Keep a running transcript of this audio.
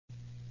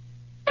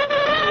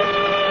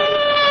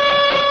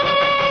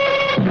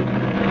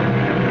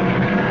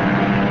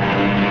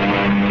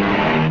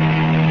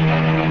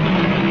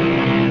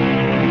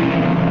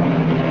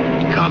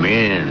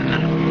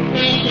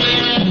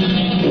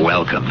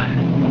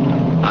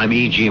I'm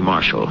E.G.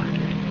 Marshall.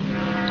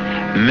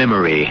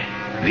 Memory,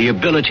 the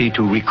ability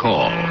to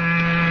recall.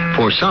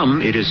 For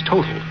some, it is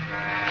total.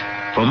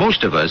 For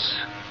most of us,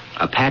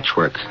 a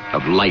patchwork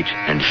of light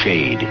and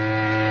shade.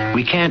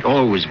 We can't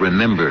always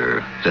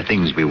remember the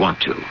things we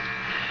want to.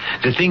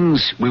 The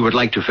things we would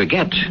like to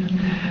forget,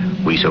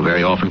 we so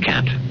very often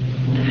can't.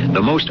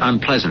 The most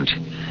unpleasant,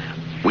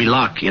 we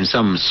lock in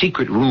some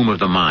secret room of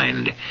the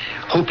mind,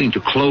 hoping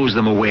to close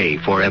them away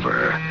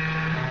forever,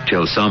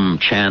 till some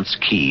chance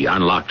key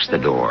unlocks the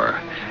door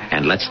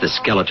and lets the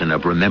skeleton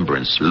of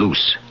remembrance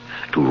loose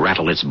to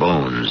rattle its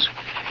bones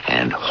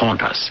and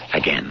haunt us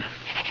again.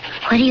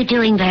 What are you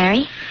doing,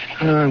 Barry?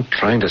 I'm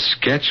trying to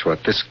sketch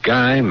what this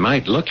guy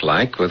might look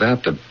like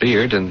without the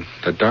beard and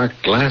the dark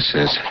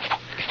glasses.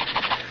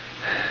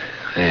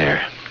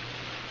 There.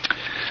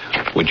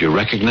 Would you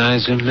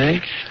recognize him,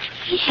 Meg?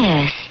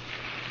 Yes.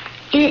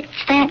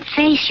 It's that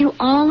face you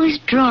always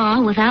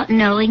draw without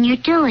knowing you're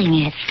doing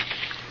it.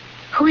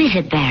 Who is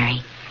it,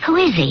 Barry? Who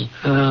is he?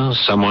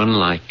 Someone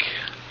like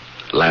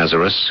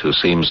Lazarus, who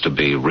seems to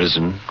be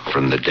risen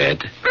from the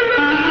dead.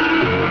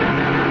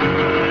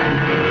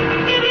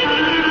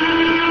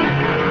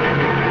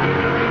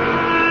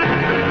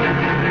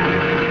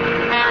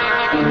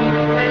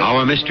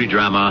 Our mystery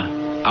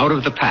drama, Out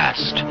of the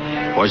Past,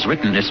 was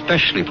written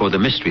especially for the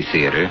Mystery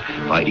Theater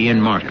by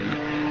Ian Martin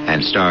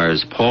and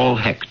stars Paul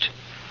Hecht.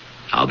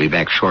 I'll be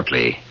back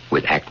shortly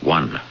with Act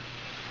 1.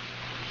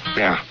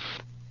 Yeah.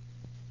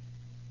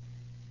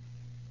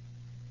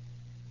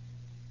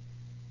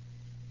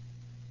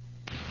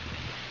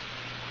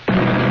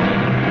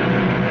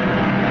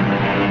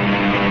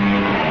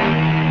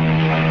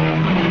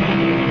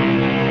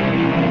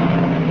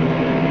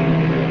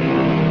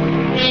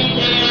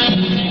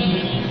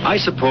 I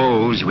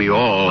suppose we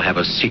all have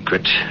a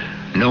secret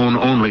known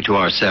only to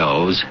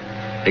ourselves,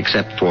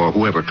 except for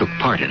whoever took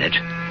part in it.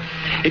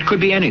 It could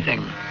be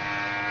anything.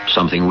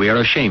 Something we are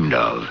ashamed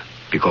of,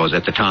 because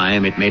at the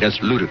time it made us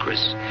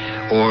ludicrous,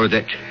 or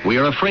that we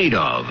are afraid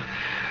of,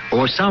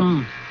 or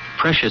some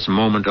precious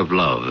moment of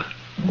love,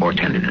 or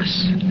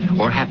tenderness,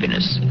 or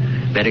happiness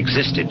that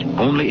existed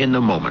only in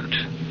the moment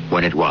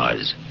when it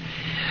was.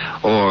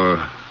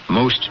 Or,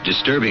 most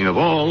disturbing of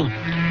all,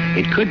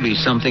 it could be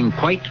something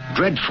quite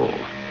dreadful,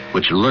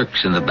 which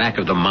lurks in the back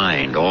of the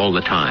mind all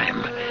the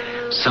time.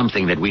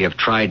 Something that we have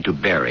tried to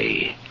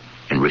bury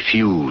and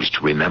refuse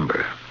to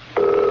remember.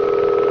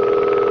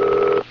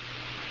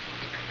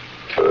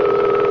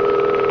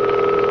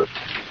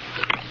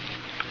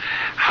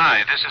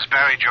 Hi, this is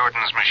Barry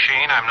Jordan's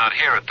machine. I'm not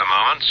here at the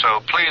moment, so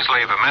please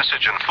leave a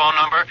message and phone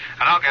number,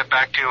 and I'll get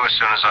back to you as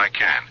soon as I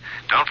can.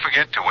 Don't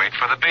forget to wait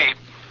for the beep.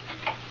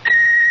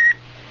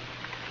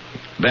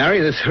 Barry,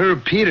 this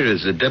Herb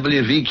Peters at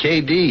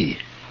WVKD.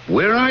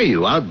 Where are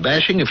you? Out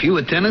bashing a few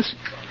at tennis?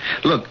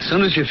 Look, as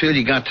soon as you feel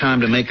you got time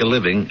to make a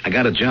living, I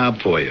got a job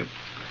for you.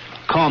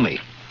 Call me.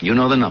 You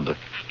know the number.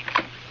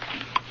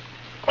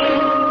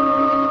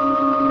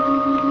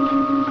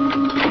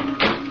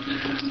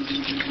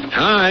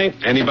 Hi,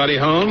 anybody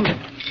home?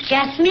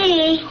 Just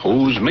me.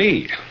 Who's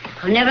me?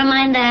 Oh, never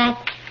mind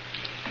that.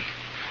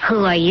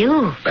 Who are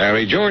you?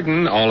 Barry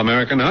Jordan,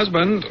 all-American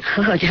husband.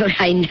 Oh, don't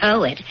I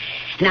know it?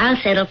 And I'll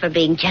settle for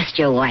being just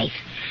your wife.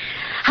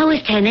 How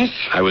was tennis?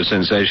 I was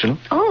sensational.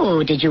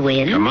 Oh, did you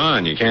win? Come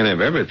on, you can't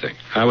have everything.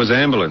 I was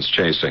ambulance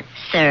chasing.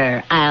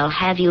 Sir, I'll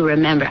have you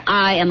remember,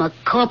 I am a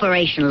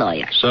corporation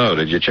lawyer. So,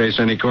 did you chase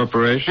any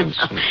corporations?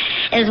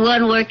 As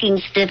one working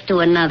stiff to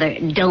another,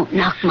 don't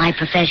knock my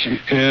profession.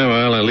 Yeah,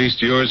 well, at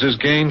least yours is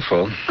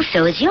gainful.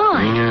 So is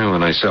yours. Yeah,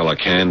 when I sell a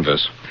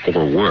canvas.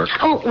 Or work.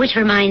 Oh, which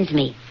reminds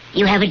me,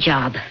 you have a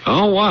job.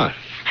 Oh, what?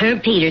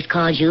 Herb Peters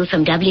called you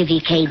from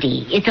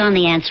WVKD. It's on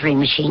the answering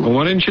machine. Well,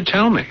 why didn't you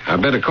tell me? I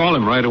better call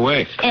him right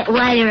away.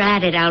 While you're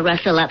at it, I'll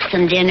rustle up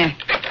some dinner.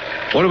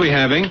 What are we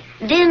having?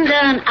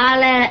 Dindon a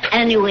la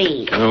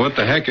Anouilh. What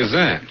the heck is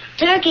that?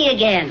 Turkey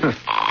again.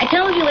 I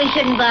told you we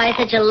shouldn't buy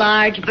such a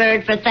large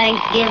bird for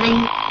Thanksgiving.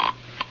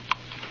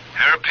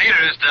 Herb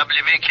Peters,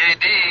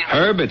 WVKD.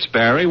 Herb, it's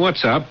Barry.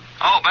 What's up?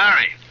 Oh,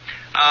 Barry.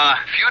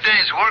 Few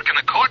days' work in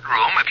the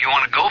courtroom if you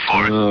want to go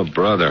for it. Oh,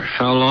 brother.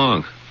 How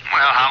long?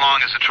 Well, how long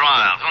is the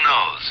trial? Who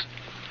knows?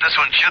 This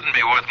one shouldn't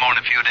be worth more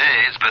than a few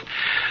days, but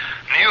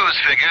news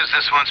figures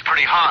this one's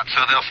pretty hot,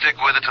 so they'll stick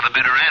with it to the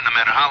bitter end no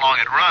matter how long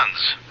it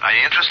runs. Are you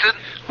interested?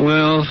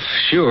 Well,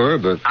 sure,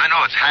 but... I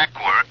know it's hack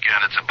work,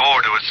 and it's a bore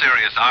to a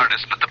serious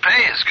artist, but the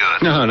pay is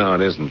good. No,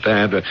 it isn't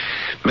that. But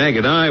Meg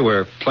and I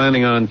were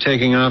planning on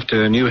taking off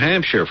to New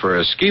Hampshire for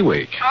a ski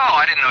week. Oh,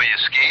 I didn't know you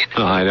skied.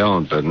 Oh, I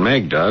don't, but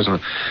Meg does.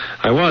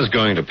 I was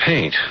going to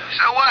paint.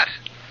 So what?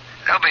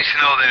 There'll be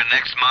snow there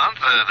next month,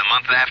 the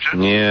month after.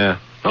 Yeah,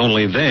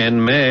 only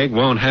then Meg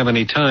won't have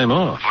any time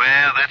off.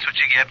 Well, that's what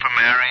you get for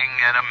marrying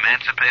an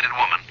emancipated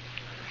woman.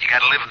 You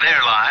gotta live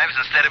their lives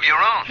instead of your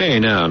own. Hey,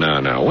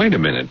 now. Wait a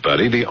minute,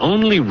 buddy. The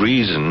only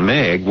reason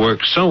Meg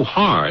works so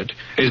hard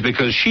is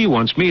because she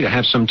wants me to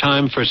have some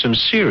time for some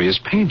serious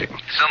painting.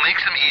 So make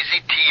some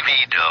easy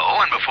TV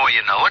dough, and before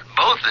you know it,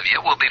 both of you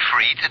will be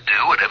free to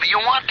do whatever you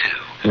want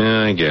to.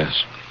 Yeah, I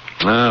guess.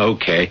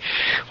 Okay.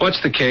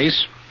 What's the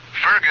case?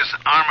 Fergus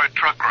armored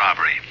truck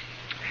robbery.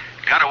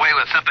 Got away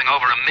with something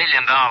over $1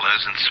 million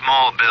in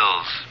small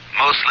bills,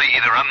 mostly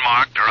either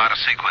unmarked or out of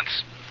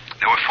sequence.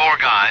 There were 4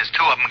 guys.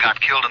 2 of them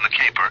got killed in the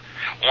caper.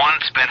 One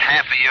spent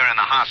half a year in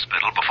the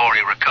hospital before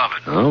he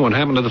recovered. Oh, what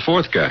happened to the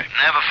 4th guy?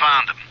 Never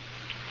found him.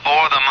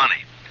 Or the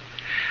money.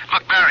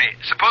 Look, Barry,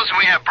 suppose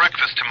we have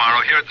breakfast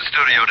tomorrow here at the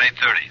studio at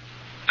 8:30.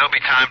 There'll be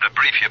time to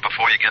brief you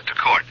before you get to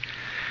court.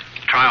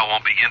 The trial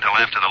won't begin till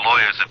after the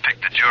lawyers have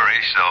picked the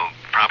jury, so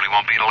probably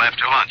won't be till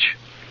after lunch.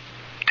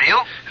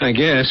 Deal? I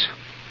guess.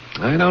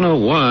 I don't know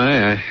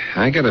why.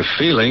 I got a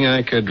feeling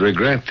I could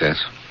regret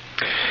this.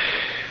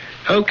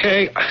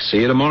 Okay,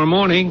 see you tomorrow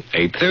morning,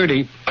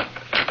 8:30.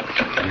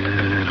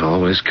 It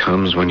always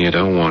comes when you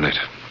don't want it.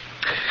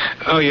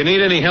 Oh, you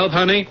need any help,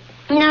 honey?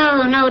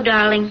 No,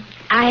 darling.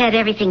 I had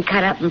everything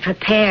cut up and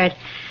prepared.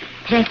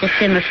 It has to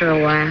simmer for a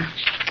while.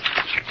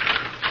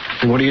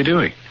 What are you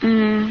doing?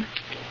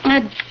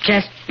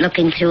 Just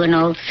looking through an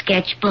old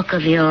sketchbook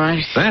of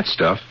yours. That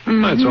stuff?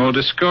 That's all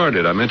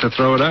discarded. I meant to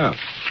throw it out.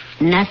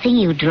 Nothing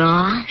you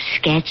draw,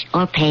 sketch,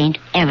 or paint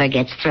ever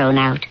gets thrown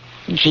out.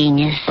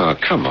 Genius. Oh,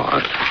 come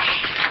on.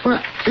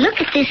 Well, look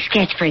at this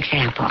sketch, for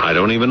example. I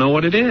don't even know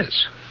what it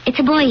is. It's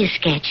a boy you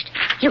sketched.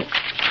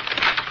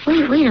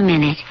 Wait a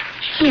minute.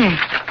 Here.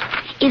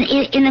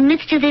 In the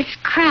midst of this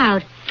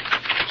crowd.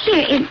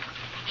 Here,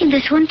 in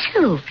this one,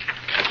 too.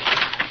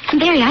 And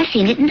Barry, I've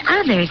seen it in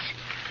others.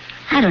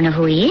 I don't know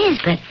who he is,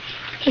 but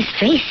his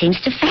face seems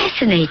to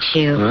fascinate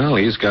you. Well,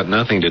 he's got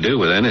nothing to do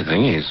with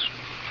anything. He's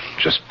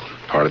just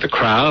part of the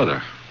crowd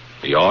or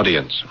the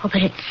audience. Oh,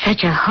 but it's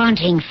such a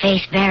haunting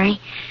face, Barry.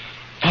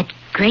 That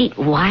great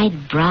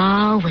wide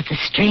brow with the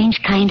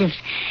strange kind of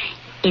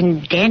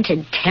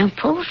indented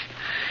temples.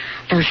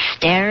 Those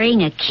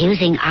staring,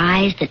 accusing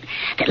eyes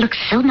that look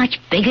so much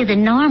bigger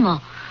than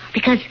normal.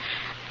 Because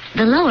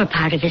the lower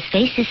part of his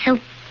face is so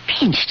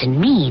pinched and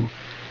mean.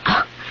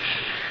 Oh,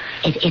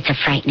 it's a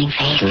frightening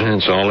face.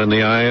 It's all in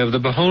the eye of the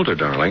beholder,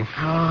 darling.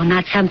 Oh,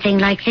 not something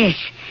like this.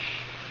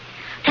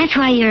 That's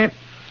why you're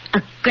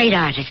a great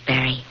artist,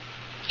 Barry.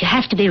 You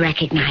have to be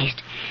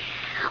recognized.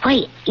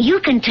 Why, you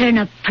can turn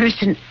a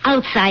person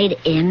outside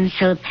in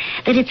so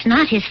that it's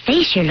not his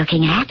face you're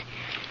looking at,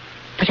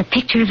 but a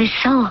picture of his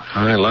soul.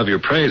 I love your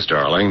praise,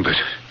 darling, but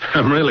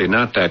I'm really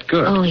not that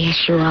good. Oh,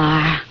 yes, you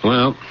are.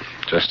 Well,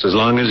 just as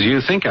long as you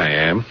think I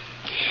am.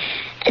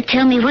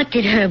 Tell me, what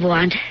did Herb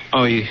want?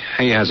 Oh, he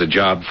has a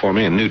job for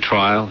me, a new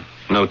trial.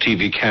 No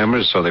TV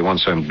cameras, so they want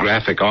some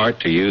graphic art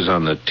to use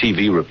on the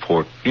TV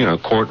report.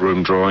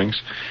 Courtroom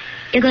drawings.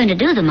 You're going to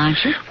do them, aren't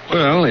you?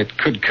 Well, it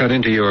could cut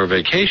into your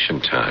vacation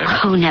time.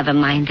 Oh, never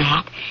mind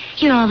that.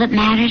 You're all that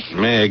matters.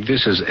 Meg,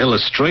 this is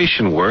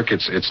illustration work.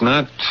 It's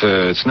not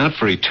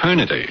for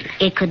eternity.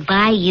 It could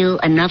buy you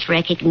enough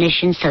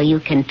recognition so you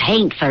can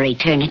paint for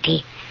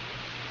eternity.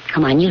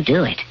 Come on, you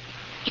do it.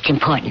 It's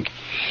important.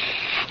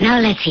 Now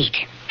let's eat.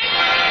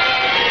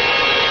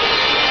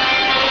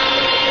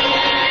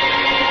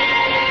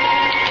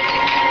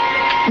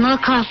 More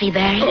coffee,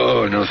 Barry.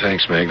 Oh, no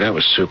thanks, Meg. That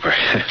was super.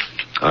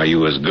 Are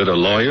you as good a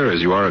lawyer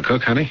as you are a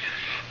cook, honey?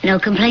 No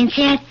complaints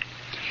yet?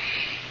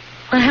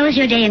 Well, how was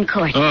your day in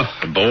court? Oh,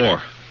 a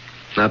bore.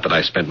 Not that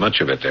I spent much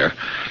of it there.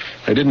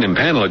 They didn't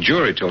impanel a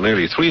jury till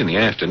nearly 3 in the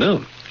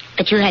afternoon.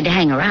 But you had to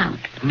hang around.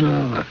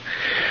 No,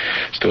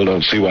 I still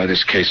don't see why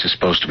this case is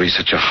supposed to be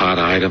such a hot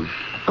item.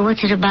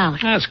 What's it about?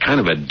 It's kind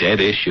of a dead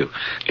issue.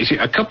 You see,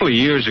 a couple of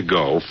years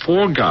ago,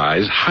 4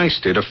 guys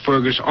heisted a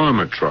Fergus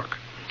armored truck.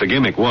 The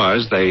gimmick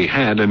was they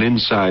had an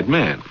inside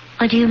man.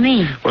 What do you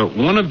mean? Well,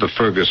 one of the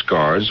Fergus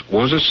guards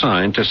was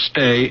assigned to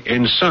stay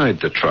inside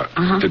the truck.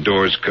 The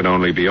doors could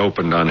only be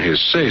opened on his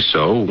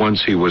say-so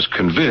once he was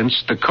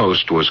convinced the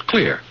coast was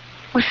clear.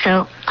 Well,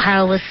 so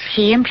how was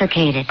he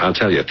implicated? I'll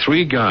tell you,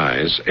 3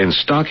 guys in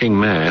stocking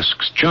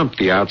masks jumped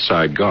the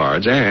outside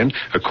guards, and,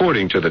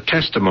 according to the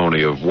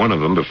testimony of one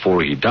of them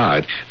before he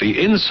died, the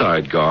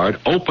inside guard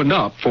opened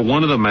up for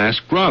one of the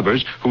masked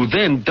robbers, who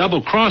then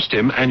double-crossed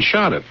him and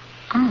shot him.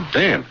 Oh.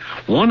 Then,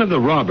 one of the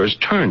robbers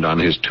turned on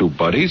his 2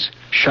 buddies,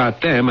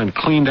 shot them, and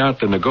cleaned out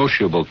the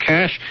negotiable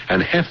cash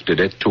and hefted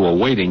it to a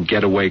waiting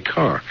getaway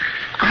car.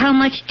 How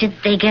much did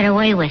they get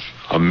away with?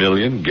 $1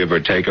 million, give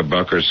or take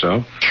 $1 or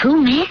so.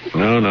 2 men?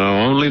 No,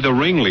 only the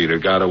ringleader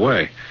got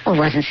away. Well,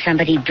 wasn't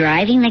somebody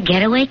driving the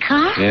getaway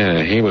car?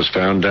 Yeah, he was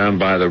found down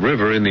by the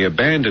river in the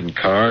abandoned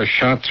car,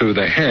 shot through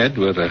the head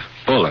with a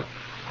bullet.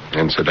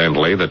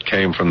 Incidentally, that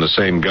came from the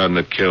same gun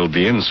that killed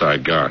the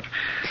inside guard.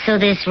 So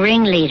this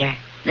ringleader,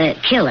 the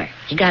killer,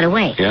 he got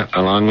away? Yeah,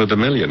 along with $1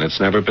 million. It's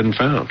never been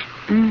found.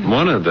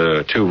 One of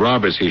the 2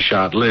 robbers he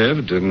shot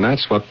lived, and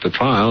that's what the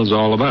trial's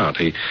all about.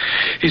 He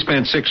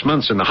spent 6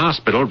 months in the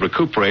hospital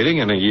recuperating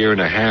and 1.5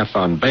 years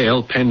on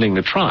bail pending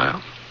the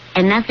trial.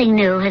 And nothing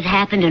new has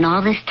happened in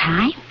all this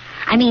time?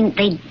 I mean,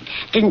 they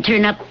didn't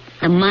turn up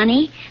the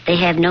money? They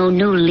have no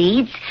new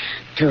leads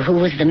to who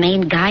was the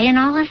main guy in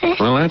all of this?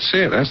 Well, that's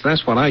it.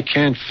 That's what I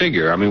can't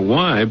figure. I mean,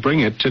 why bring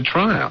it to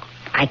trial?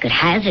 I could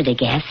hazard a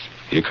guess.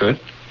 You could?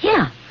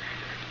 Yeah.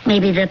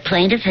 Maybe the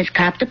plaintiff has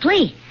copped a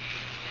plea.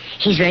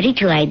 He's ready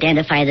to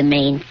identify the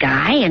main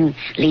guy and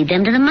lead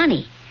them to the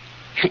money.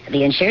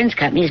 The insurance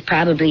company is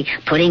probably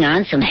putting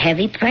on some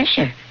heavy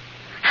pressure.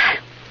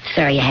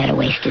 Sorry you had a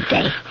wasted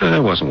day.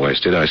 It wasn't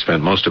wasted. I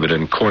spent most of it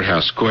in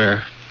Courthouse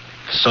Square.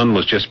 The sun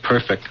was just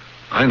perfect.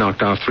 I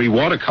knocked out 3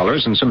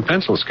 watercolors and some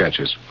pencil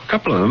sketches. A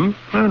couple of them,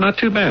 not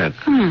too bad.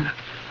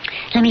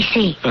 Let me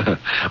see.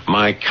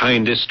 My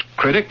kindest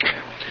critic.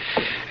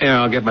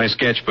 Yeah, I'll get my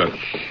sketchbook.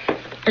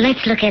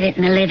 Let's look at it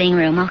in the living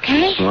room,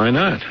 okay? Why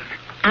not?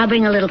 I'll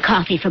bring a little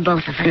coffee for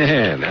both of us.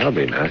 Yeah, that'll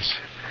be nice.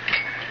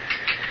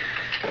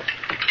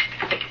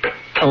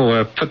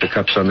 Oh, put the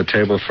cups on the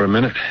table for a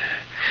minute.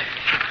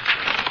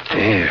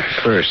 Yeah,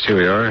 first, here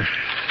we are.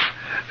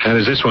 How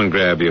does this one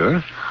grab you,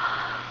 huh?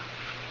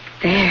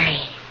 Barry,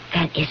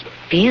 that is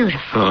beautiful.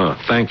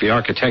 Oh, thank the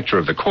architecture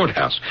of the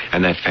courthouse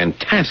and that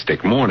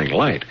fantastic morning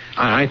light.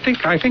 I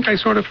think I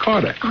sort of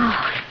caught it.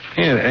 Oh.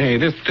 Yeah, hey,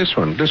 this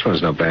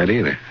one's no bad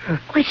either. Oh,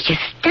 it's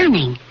just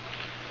stunning.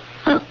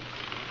 Well,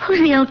 who's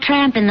the old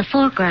tramp in the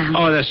foreground?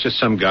 Oh, that's just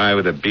some guy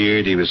with a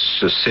beard. He was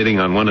sitting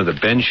on one of the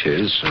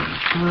benches.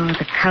 Oh,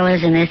 the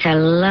colors in this are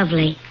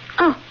lovely.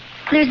 Oh,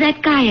 there's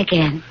that guy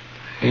again.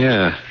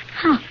 Yeah.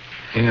 Huh.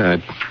 Yeah,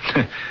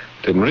 I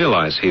didn't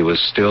realize he was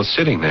still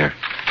sitting there.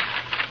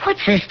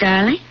 What's this,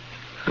 darling?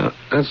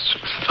 That's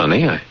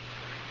funny.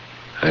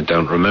 I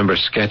don't remember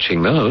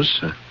sketching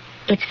those.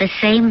 It's the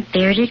same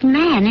bearded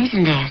man,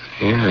 isn't it?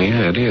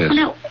 Yeah, it is. Well,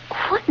 now,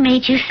 what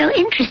made you so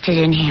interested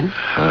in him?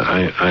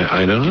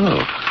 I don't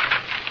know.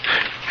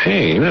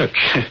 Hey, look.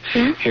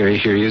 Yeah? Here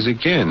he is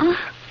again. Oh.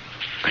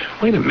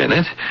 Wait a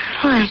minute.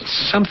 What?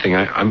 Something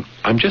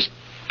I'm just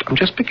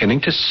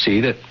beginning to see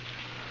that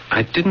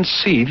I didn't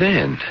see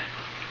then.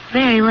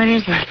 Barry, what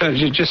is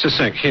it? Just a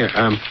sec. Here,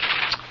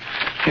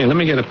 let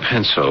me get a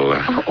pencil.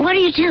 What are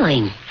you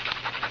doing?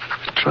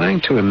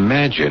 Trying to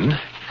imagine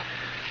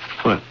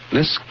what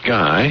this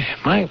guy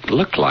might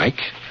look like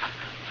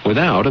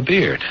without a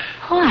beard.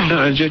 Why?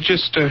 No,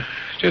 just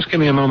give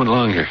me a moment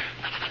longer.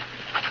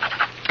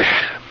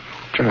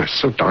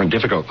 It's so darn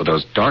difficult with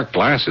those dark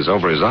glasses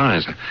over his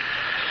eyes.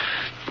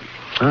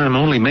 I'm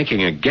only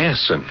making a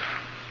guess, and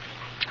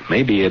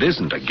maybe it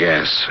isn't a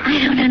guess.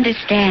 I don't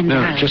understand,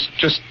 No, darling.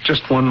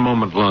 just one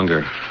moment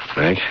longer,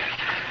 Meg.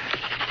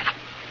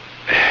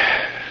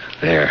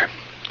 There.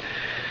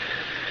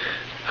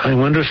 I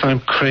wonder if I'm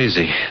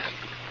crazy.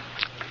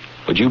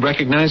 Would you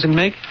recognize him,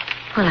 Meg?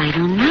 Well, I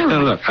don't know.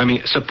 Now, look,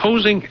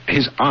 supposing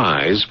his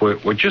eyes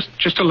were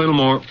just a little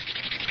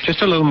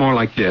more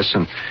like this,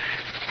 and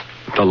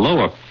the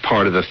lower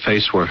part of the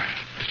face were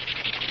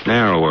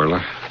narrower,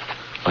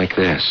 like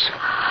this.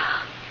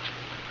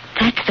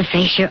 That's the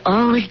face you're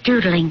always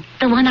doodling.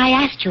 The one I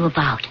asked you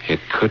about. It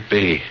could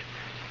be.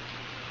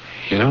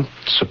 You don't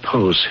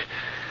suppose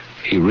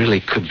he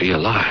really could be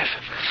alive?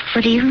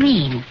 What do you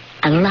mean,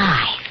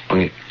 alive?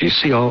 Well, you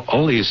see,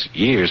 all these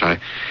years, I've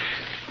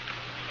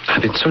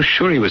been so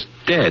sure he was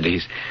dead.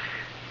 He's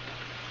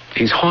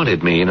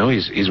haunted me,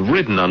 He's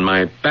ridden on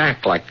my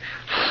back like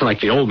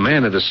the old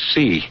man of the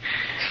sea.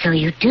 So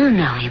you do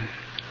know him.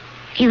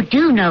 You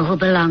do know who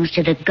belongs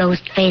to the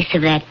ghost face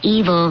of that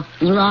evil,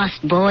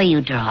 lost boy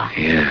you draw.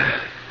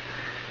 Yeah.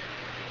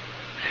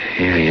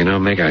 Yeah,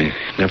 Meg, I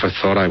never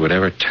thought I would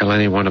ever tell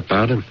anyone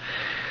about him.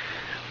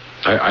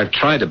 I've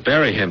tried to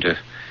bury him, to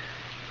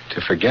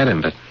forget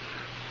him, but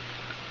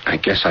I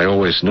guess I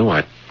always knew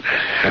I'd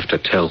have to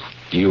tell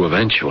you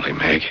eventually,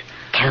 Meg.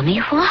 Tell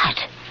me what?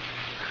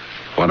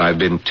 What I've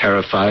been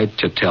terrified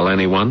to tell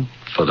anyone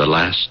for the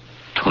last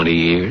 20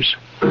 years.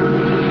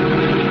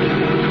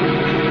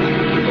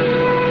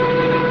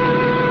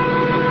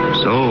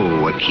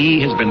 So, a key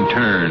has been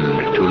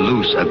turned to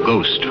loose a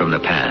ghost from the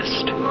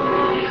past.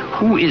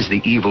 Who is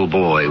the evil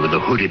boy with the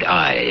hooded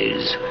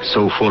eyes,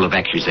 so full of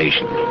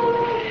accusation?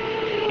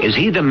 Is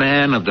he the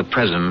man of the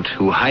present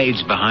who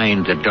hides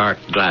behind the dark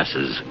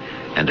glasses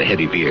and the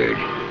heavy beard?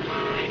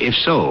 If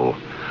so,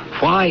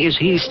 why is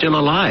he still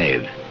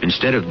alive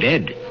instead of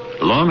dead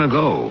long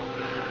ago,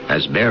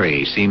 as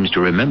Barry seems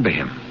to remember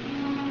him?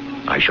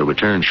 I shall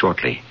return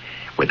shortly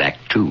with Act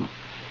 2.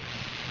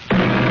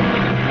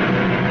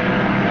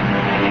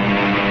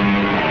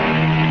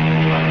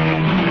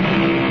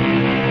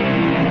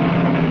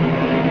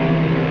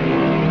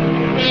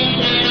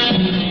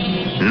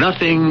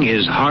 Nothing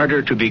is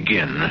harder to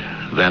begin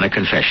than a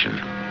confession,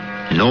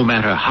 no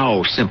matter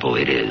how simple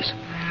it is.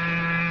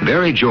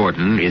 Barry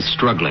Jordan is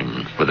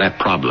struggling with that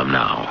problem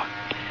now.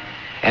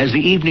 As the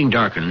evening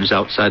darkens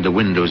outside the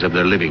windows of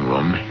their living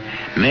room,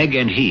 Meg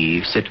and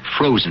he sit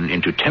frozen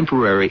into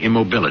temporary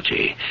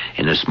immobility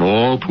in a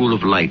small pool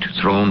of light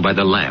thrown by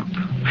the lamp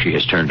she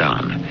has turned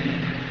on.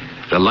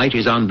 The light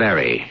is on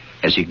Barry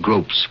as he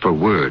gropes for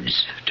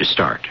words to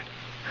start.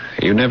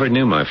 You never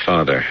knew my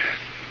father.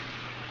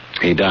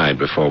 He died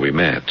before we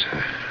met.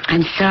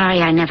 I'm sorry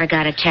I never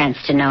got a chance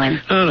to know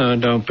him. Oh, no,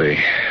 don't be.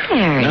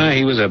 Barry. No,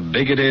 he was a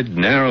bigoted,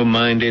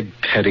 narrow-minded,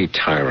 petty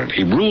tyrant.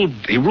 He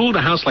ruled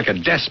a house like a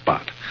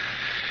despot.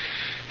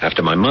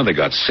 After my mother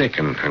got sick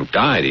and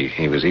died,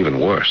 he was even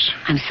worse.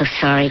 I'm so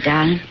sorry,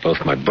 darling.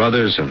 Both my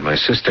brothers and my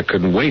sister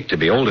couldn't wait to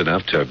be old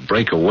enough to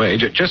break away,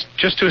 just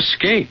to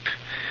escape.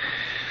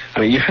 I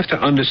mean, you have to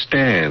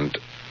understand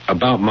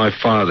about my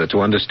father to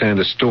understand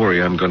the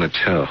story I'm going to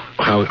tell.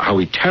 How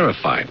he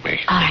terrified me.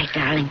 All right,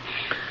 darling.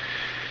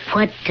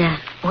 What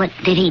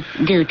did he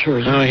do to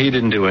you? No, he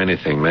didn't do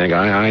anything, Meg.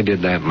 I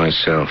did that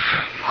myself.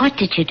 What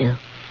did you do?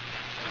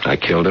 I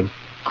killed him.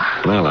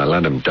 Well, I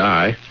let him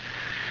die.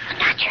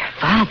 Not your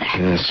father.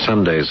 Yeah,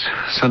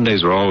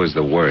 Sundays were always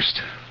the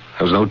worst.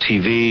 There was no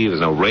TV, there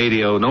was no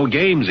radio, no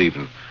games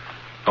even.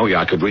 Oh,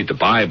 yeah, I could read the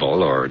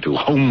Bible or do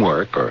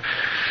homework or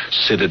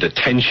sit at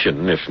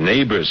attention if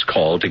neighbors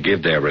called to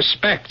give their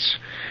respects.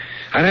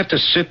 I'd have to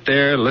sit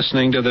there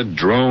listening to the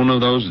drone of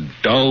those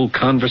dull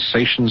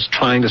conversations,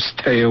 trying to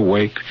stay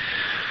awake,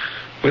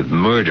 with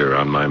murder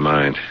on my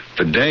mind.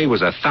 The day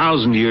was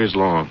 1,000 years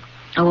long.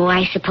 Oh,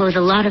 I suppose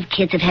a lot of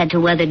kids have had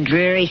to weather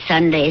dreary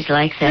Sundays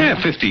like that.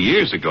 Yeah, 50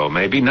 years ago,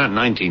 maybe, not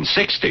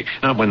 1960.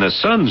 Not when the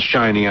sun's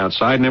shining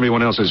outside and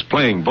everyone else is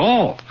playing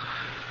ball.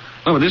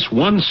 No, this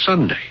one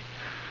Sunday,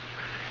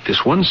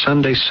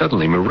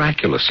 suddenly,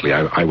 miraculously,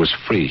 I was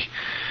free.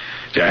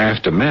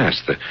 After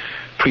Mass, the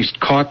priest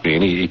caught me,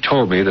 and he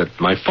told me that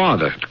my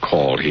father had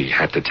called. He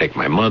had to take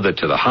my mother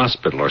to the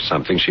hospital or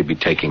something. She'd be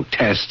taking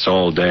tests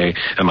all day,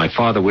 and my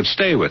father would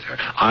stay with her.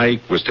 I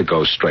was to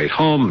go straight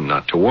home,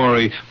 not to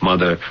worry.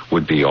 Mother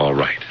would be all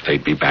right.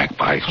 They'd be back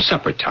by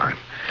supper time.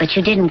 But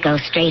you didn't go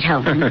straight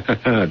home.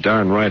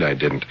 Darn right I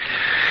didn't.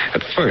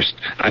 At first,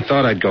 I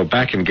thought I'd go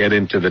back and get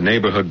into the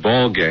neighborhood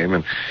ball game,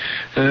 and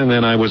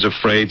then I was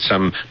afraid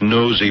some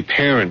nosy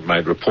parent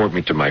might report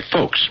me to my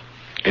folks.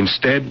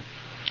 Instead,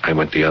 I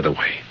went the other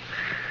way.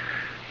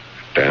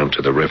 Down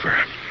to the river.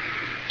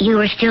 You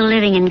were still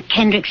living in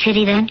Kendrick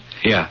City then?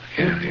 Yeah.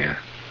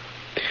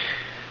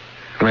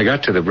 When I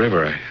got to the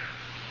river, I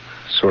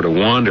sort of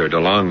wandered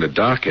along the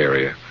dock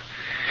area.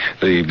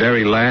 The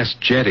very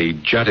last jetty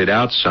jutted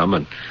out some,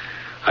 and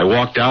I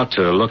walked out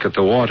to look at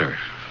the water.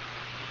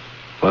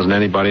 Wasn't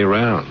anybody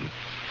around.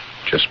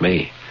 Just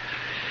me.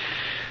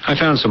 I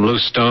found some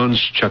loose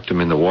stones, chucked them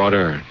in the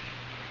water,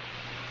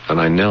 and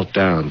I knelt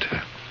down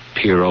to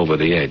peer over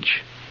the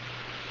edge.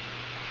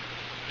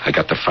 I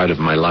got the fright of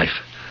my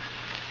life.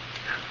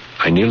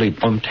 I nearly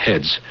bumped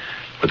heads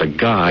with a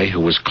guy who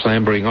was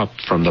clambering up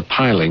from the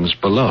pilings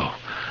below.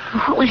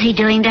 What was he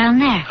doing down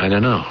there? I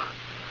don't know.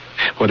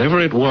 Whatever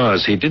it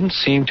was, he didn't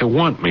seem to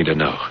want me to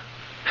know.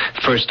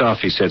 First off,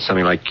 he said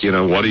something like,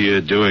 what are you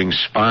doing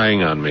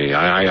spying on me?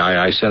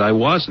 I said I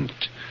wasn't.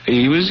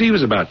 He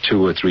was about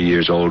 2 or 3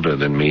 years older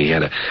than me. He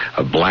had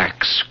a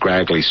black,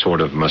 scraggly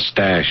sort of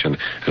mustache and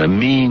a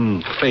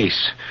mean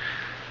face.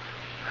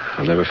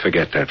 I'll never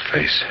forget that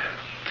face.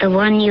 The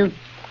one you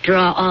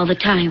draw all the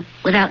time,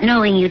 without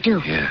knowing you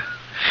do.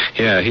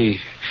 Yeah, he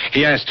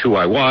asked who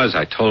I was.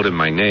 I told him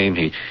my name.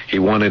 He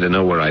wanted to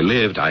know where I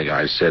lived.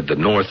 I said the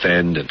North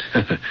End,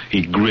 and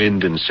he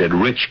grinned and said,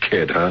 rich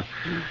kid, huh?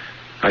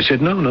 I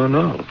said,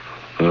 no.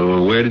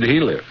 Where did he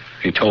live?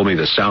 He told me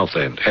the South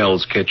End,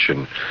 Hell's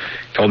Kitchen.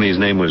 Told me his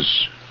name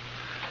was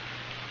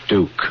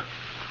Duke.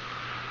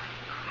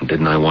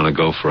 Didn't I want to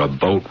go for a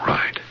boat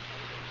ride?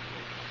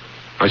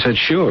 I said,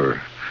 sure.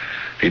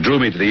 He drew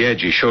me to the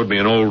edge. He showed me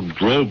an old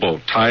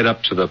rowboat tied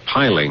up to the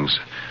pilings.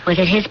 Was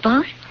it his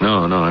boat?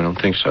 No, I don't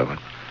think so.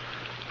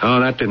 Oh,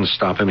 that didn't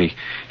stop him.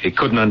 He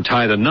couldn't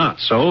untie the knot,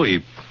 so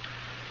he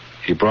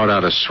brought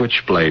out a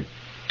switchblade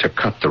to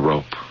cut the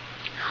rope.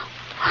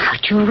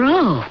 How'd you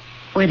row?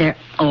 Were there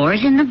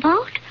oars in the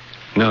boat?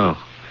 No,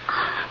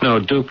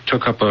 Duke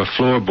took up a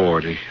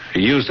floorboard. He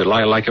used it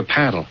like a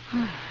paddle.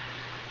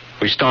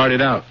 We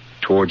started out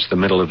towards the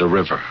middle of the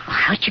river.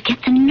 How'd you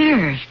get the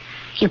nerve?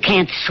 You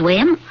can't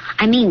swim?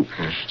 I mean,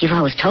 you've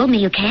always told me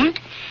you can't.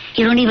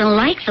 You don't even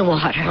like the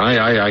water.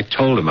 I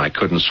told him I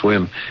couldn't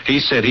swim. He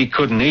said he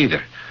couldn't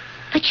either.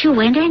 But you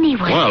went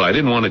anyway. Well, I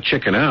didn't want to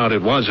chicken out.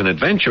 It was an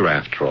adventure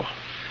after all.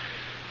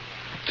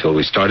 Till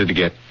we started to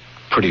get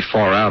pretty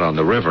far out on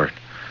the river.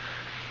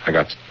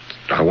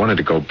 I wanted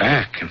to go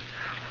back. And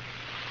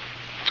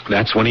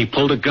that's when he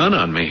pulled a gun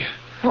on me.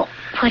 Well,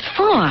 what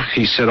for?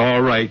 He said,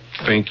 all right,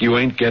 Fink, you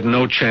ain't getting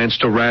no chance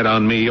to rat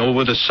on me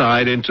over the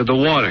side into the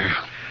water.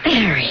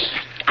 Barry,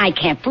 I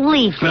can't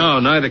believe it. No,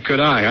 neither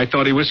could I. I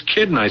thought he was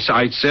kidding. I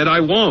said,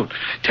 I won't.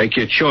 Take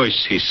your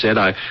choice. He said,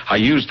 I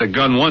used the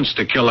gun once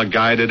to kill a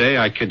guy today.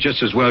 I could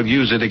just as well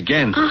use it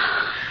again.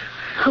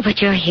 Oh, but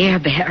you're here,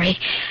 Barry.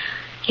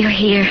 You're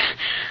here.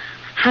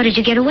 How did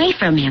you get away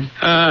from him?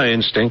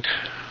 Instinct.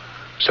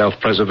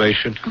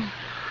 Self-preservation.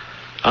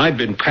 I'd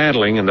been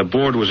paddling, and the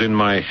board was in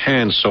my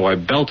hand, so I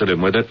belted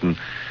him with it, and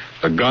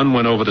the gun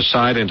went over the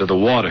side into the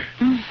water.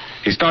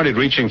 He started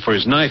reaching for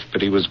his knife,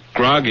 but he was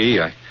groggy.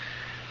 I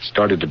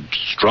started to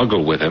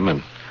struggle with him,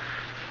 and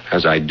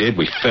as I did,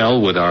 we fell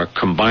with our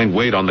combined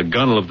weight on the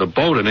gunwale of the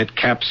boat, and it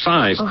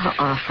capsized. Oh, how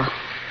awful.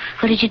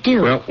 What did you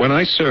do? Well, when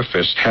I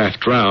surfaced,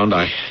 half drowned,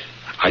 I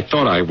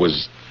thought I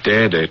was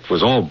dead. It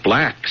was all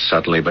black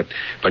suddenly, but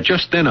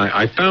just then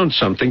I found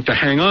something to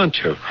hang on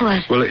to.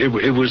 What? Well,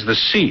 it was the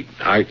seat.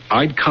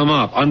 I'd come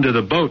up under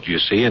the boat, you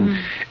see, and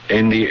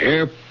in the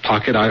air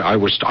pocket I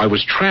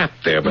was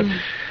trapped there, but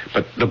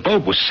the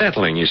boat was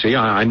settling, you see.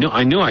 I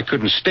knew I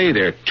couldn't stay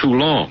there too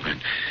long.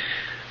 And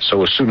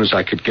So as soon as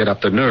I could get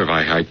up the nerve,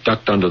 I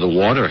ducked under the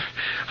water.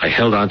 I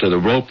held onto the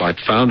rope I'd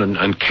found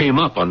and came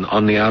up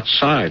on the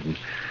outside.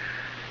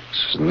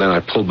 And then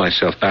I pulled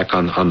myself back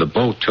on the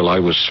boat till I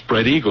was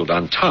spread-eagled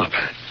on top.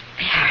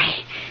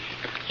 Barry,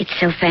 it's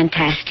so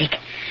fantastic.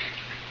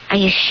 Are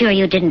you sure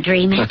you didn't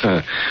dream it?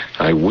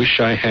 I wish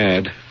I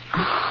had.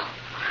 Oh,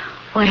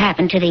 what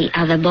happened to the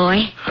other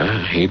boy?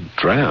 He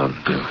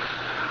drowned.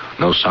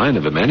 No sign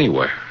of him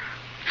anywhere.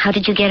 How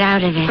did you get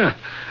out of it?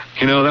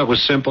 You know, that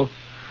was simple.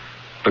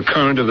 The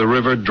current of the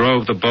river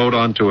drove the boat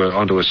onto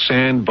a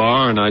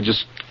sandbar, and I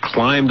just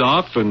climbed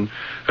off and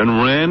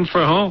ran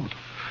for home.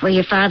 Were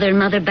your father and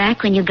mother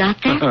back when you got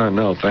there?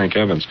 No, thank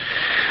heavens.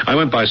 I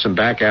went by some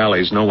back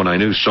alleys. No one I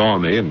knew saw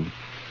me, and,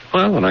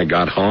 well, when I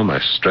got home, I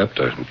stripped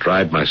and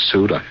dried my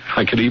suit.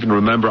 I could even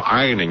remember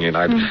ironing it.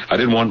 I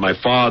didn't want my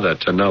father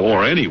to know,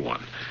 or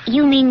anyone.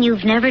 You mean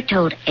you've never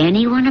told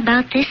anyone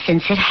about this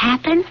since it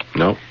happened?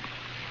 No.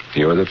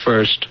 You're the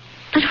first.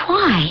 But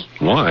why?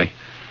 Why?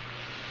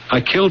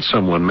 I killed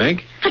someone,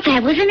 Meg. But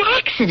that was an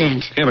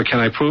accident. Yeah, but can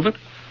I prove it?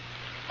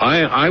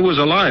 I was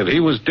alive. He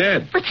was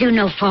dead. But through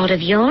no fault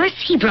of yours.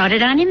 He brought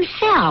it on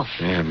himself.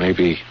 Yeah,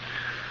 maybe.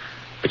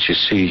 But you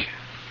see,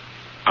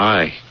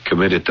 I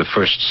committed the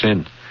first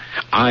sin.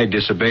 I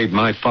disobeyed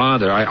my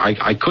father.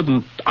 I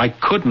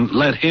couldn't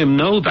let him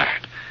know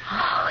that.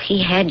 Oh,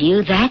 he had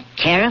you that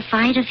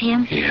terrified of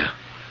him? Yeah.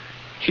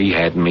 He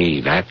had me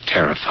that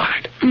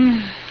terrified.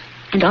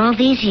 And all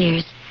these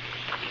years,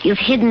 you've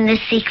hidden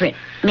this secret,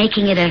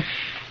 making it a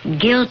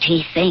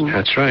guilty thing.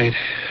 That's right.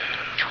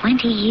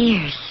 20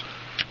 years.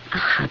 Oh,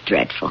 how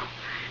dreadful.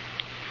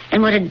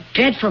 And what a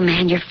dreadful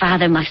man your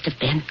father must have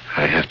been.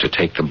 I have to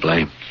take the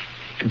blame.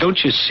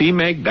 Don't you see,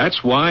 Meg?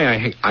 That's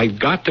why I've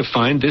got to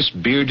find this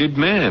bearded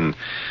man.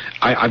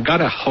 I've got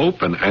to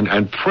hope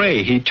and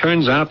pray he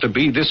turns out to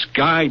be this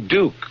guy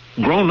Duke,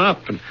 grown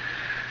up. And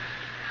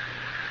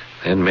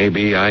then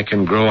maybe I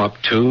can grow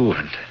up, too,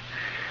 and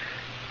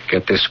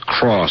get this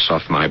cross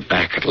off my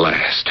back at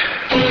last.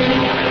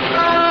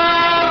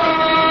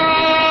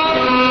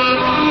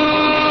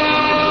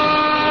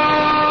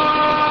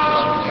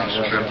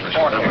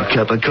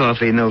 Cup of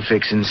coffee, no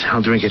fixins.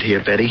 I'll drink it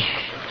here, Betty.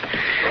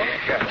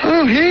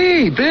 Oh,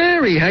 hey,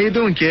 Barry. How you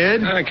doing,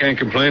 kid? I can't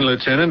complain,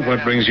 Lieutenant.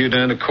 What brings you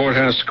down to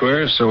Courthouse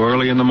Square so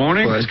early in the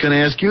morning? Well, I was going to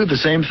ask you the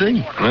same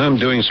thing. I'm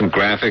doing some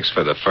graphics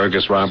for the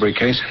Fergus robbery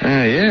case.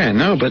 Yeah,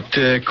 no, but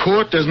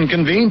court doesn't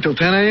convene till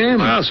 10 a.m.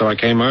 Well, so I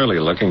came early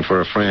looking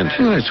for a friend.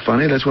 Oh, that's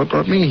funny. That's what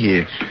brought me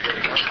here.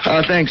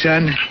 Oh, thanks,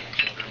 son.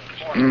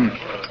 You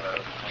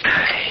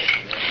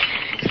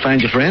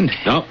find your friend?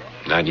 No,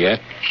 not yet.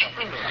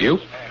 You?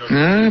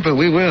 No, but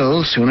we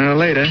will, sooner or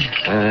later.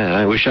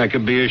 I wish I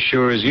could be as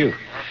sure as you.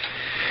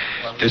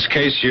 This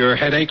case your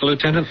headache,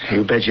 Lieutenant?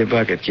 You bet your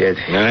bucket, kid.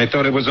 I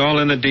thought it was all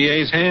in the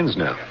DA's hands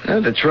now.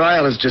 The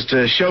trial is just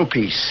a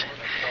showpiece.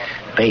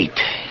 Bait.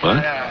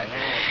 What?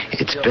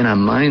 It's been a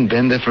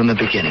mind-bender from the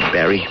beginning,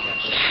 Barry.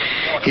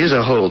 Here's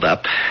a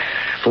hold-up.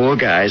 4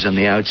 guys on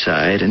the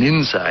outside, an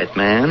inside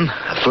man,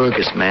 a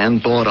Fergus man,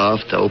 bought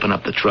off to open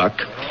up the truck.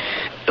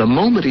 The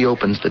moment he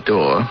opens the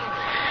door,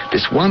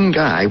 this one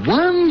guy,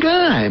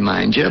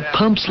 mind you,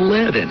 pumps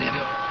lead in him.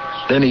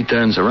 Then he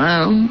turns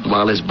around.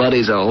 While his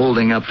buddies are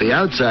holding up the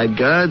outside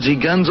guards, he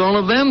guns all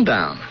of them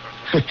down.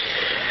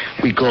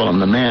 We call him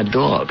the Mad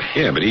Dog.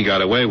 Yeah, but he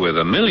got away with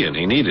 $1 million.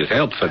 He needed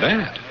help for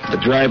that. The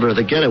driver of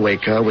the getaway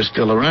car was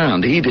still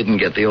around. He didn't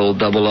get the old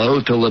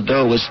 00 till the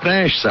dough was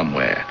stashed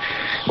somewhere.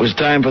 It was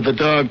time for the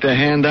dog to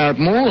hand out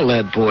more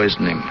lead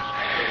poisoning.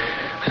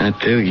 I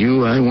tell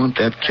you, I want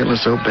that killer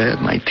so bad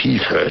my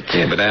teeth hurt.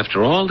 Yeah, but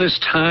after all this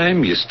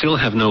time, you still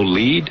have no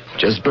lead?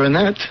 Just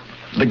Burnett.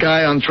 The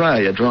guy on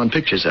trial you're drawing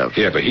pictures of.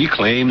 Yeah, but he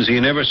claims he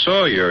never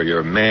saw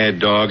your Mad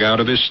Dog out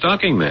of his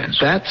stocking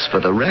mask. That's for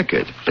the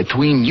record.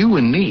 Between you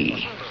and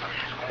me,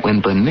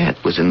 when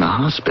Burnett was in the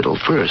hospital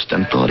first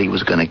and thought he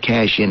was going to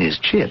cash in his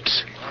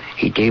chips,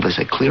 he gave us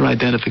a clear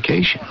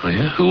identification. Oh,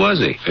 yeah? Who was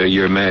he?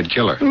 Your mad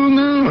killer? Who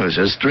knows?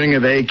 A string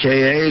of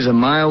AKAs a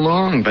mile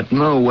long, but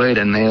no way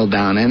to nail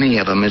down any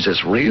of them as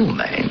his real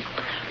name.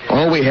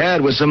 All we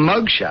had was some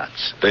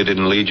mugshots. They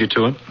didn't lead you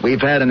to him?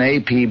 We've had an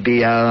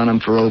APB out on him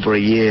for over a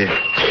year.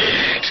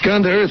 He's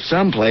gone to Earth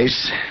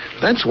someplace.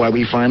 That's why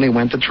we finally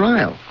went to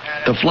trial,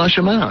 to flush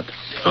him out.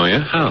 Oh,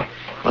 yeah? How?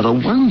 Well,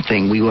 the one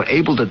thing we were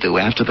able to do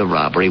after the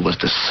robbery was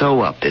to sew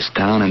up this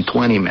town in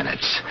 20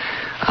 minutes.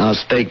 I'll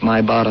stake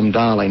my bottom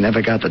dollar he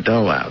never got the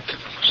dough out.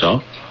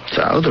 So?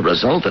 So the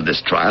result of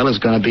this trial is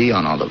going to be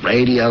on all the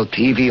radio,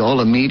 TV, all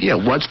the media.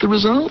 What's the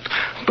result?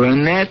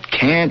 Burnett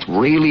can't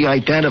really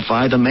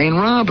identify the main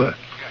robber.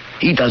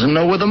 He doesn't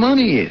know where the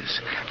money is.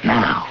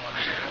 Now,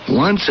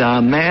 once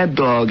our Mad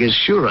Dog is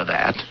sure of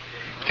that,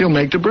 he'll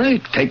make the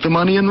break, take the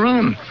money and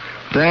run.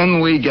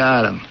 Then we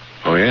got him.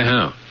 Oh, yeah?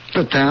 How?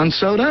 The town's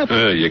sewed up.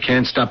 You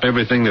can't stop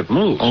everything that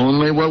moves.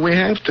 Only what we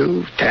have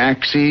to.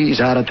 Taxis,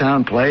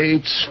 out-of-town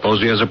plates. Suppose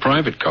he has a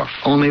private car.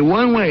 Only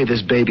one way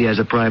this baby has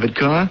a private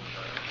car.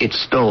 It's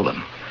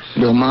stolen.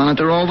 We'll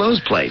monitor all those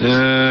plates.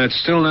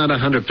 It's still not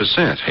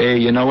 100%. Hey,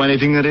 you know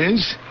anything that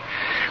is?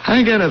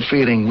 I got a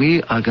feeling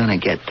we are going to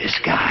get this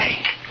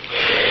guy.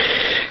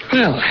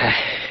 Well,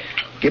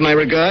 give my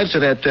regards to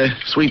that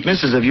sweet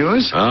missus of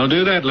yours. I'll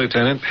do that,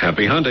 Lieutenant.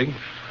 Happy hunting.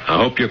 I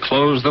hope you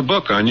close the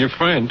book on your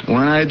friend.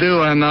 When I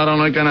do, I'm not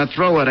only going to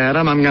throw it at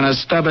him, I'm going to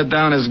stub it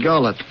down his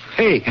gullet.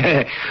 Hey,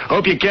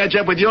 hope you catch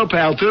up with your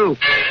pal, too.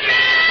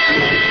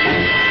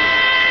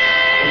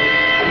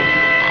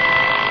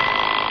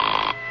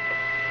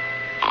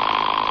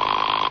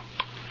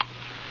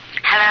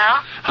 Hello?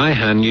 Hi,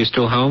 hon. You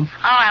still home? Oh,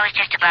 I was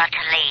just about to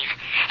leave.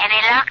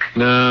 Any luck?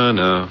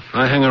 No.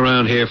 I hang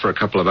around here for a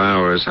couple of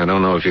hours. I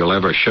don't know if you'll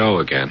ever show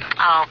again.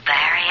 Oh,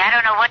 Barry, I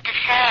don't know what to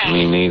say.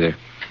 Me neither.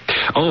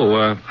 Oh,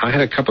 I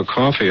had a cup of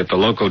coffee at the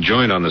local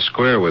joint on the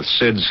square with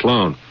Sid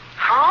Sloan.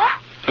 Who?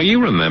 Oh,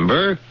 you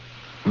remember?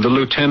 The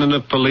lieutenant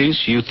of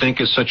police you think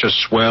is such a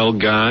swell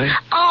guy?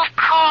 Oh, of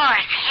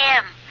course,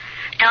 him.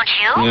 Don't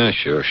you? Yeah,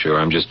 sure.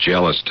 I'm just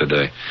jealous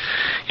today.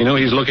 You know,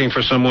 he's looking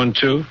for someone,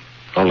 too.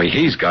 Only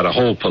he's got a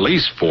whole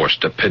police force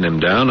to pin him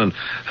down, and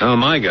how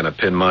am I going to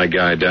pin my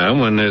guy down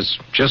when there's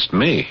just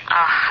me? Oh,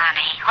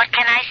 honey, what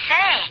can I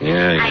say?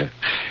 Yeah.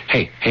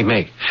 Hey,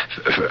 Meg,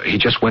 he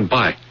just went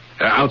by.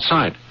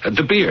 Outside,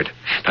 the beard.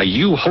 Now,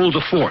 you hold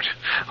the fort.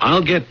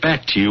 I'll get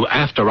back to you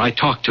after I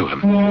talk to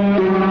him.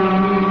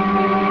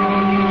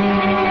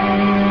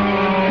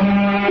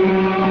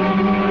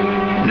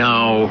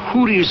 Now,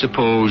 who do you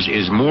suppose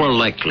is more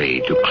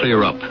likely to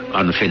clear up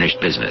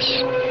unfinished business?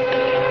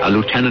 A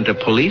lieutenant of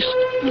police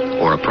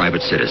or a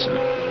private citizen?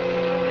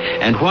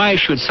 And why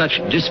should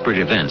such disparate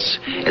events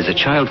as a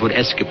childhood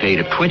escapade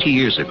of 20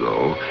 years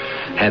ago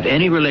have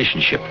any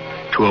relationship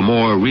to a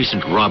more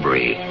recent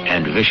robbery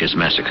and vicious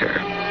massacre?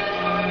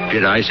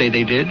 Did I say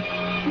they did?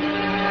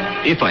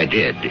 If I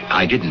did,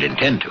 I didn't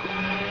intend to.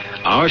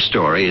 Our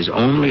story is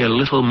only a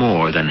little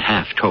more than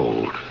half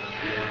told.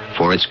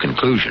 For its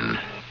conclusion,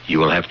 you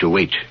will have to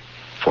wait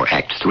for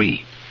Act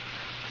 3.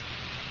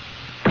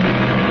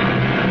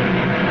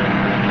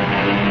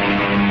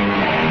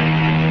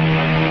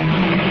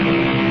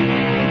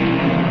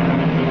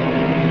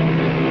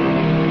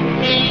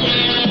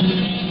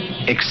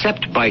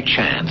 Except by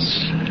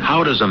chance,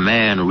 how does a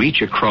man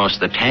reach across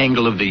the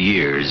tangle of the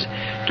years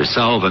to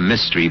solve a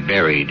mystery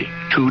buried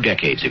 2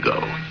 decades ago?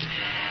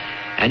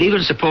 And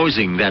even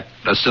supposing that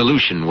a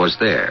solution was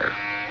there,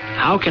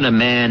 how can a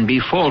man be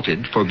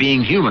faulted for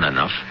being human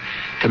enough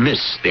to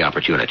miss the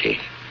opportunity?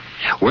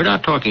 We're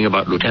not talking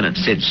about Lieutenant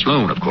Sid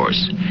Sloan, of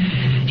course.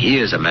 He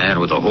is a man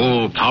with the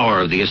whole power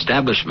of the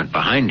establishment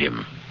behind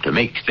him to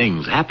make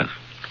things happen.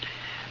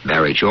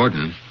 Barry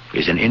Jordan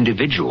is an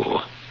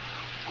individual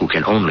who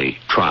can only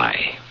try.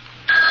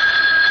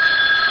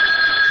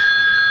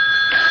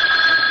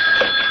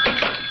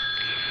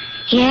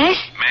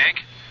 Yes? Meg?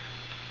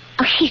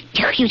 Oh,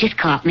 you just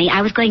caught me.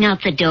 I was going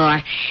out the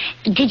door.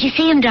 Did you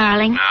see him,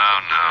 darling? No.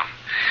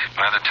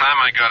 By the time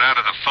I got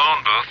out of the phone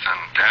booth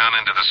and down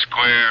into the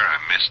square, I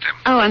missed him.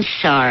 Oh, I'm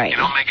sorry. You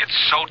know, Meg, it's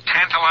so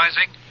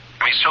tantalizing.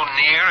 I mean, so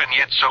near and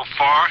yet so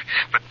far.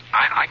 But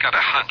I got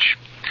a hunch.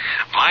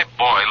 My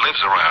boy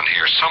lives around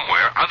here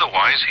somewhere.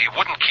 Otherwise, he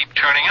wouldn't keep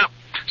turning up.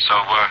 So,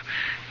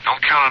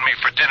 don't count on me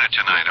for dinner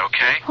tonight,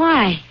 okay?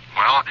 Why?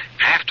 Well,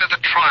 after the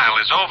trial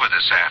is over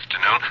this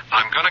afternoon,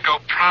 I'm going to go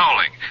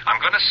prowling. I'm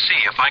going to see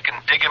if I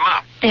can dig him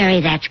up.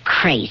 Barry, that's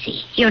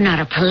crazy. You're not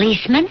a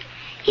policeman.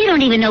 You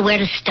don't even know where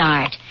to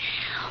start.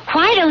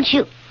 Why don't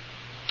you...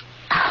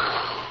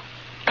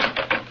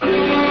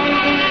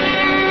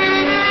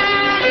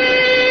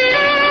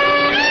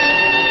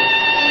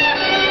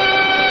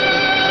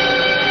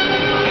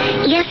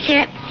 Yes,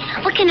 sir.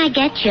 What can I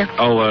get you?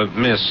 Oh,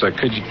 miss,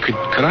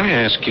 could I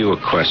ask you a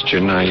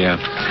question? I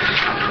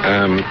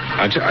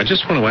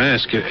just want to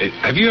ask you,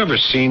 have you ever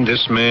seen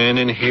this man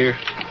in here?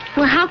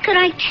 Well, how could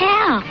I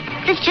tell?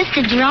 It's just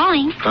a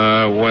drawing.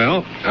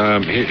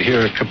 Here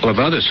are a couple of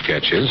other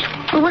sketches.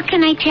 Well, what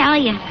can I tell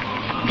you?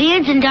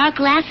 Beards and dark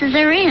glasses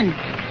are in.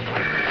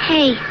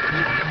 Hey,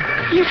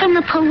 you from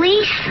the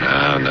police?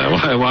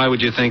 No. Why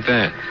would you think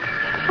that?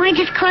 Well, I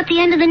just caught the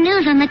end of the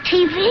news on the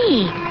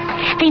TV.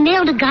 They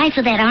nailed a guy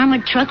for that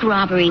armored truck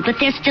robbery, but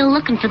they're still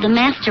looking for the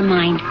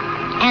mastermind.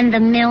 And the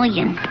 $1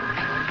 million.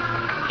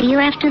 Are you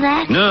after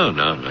that? No.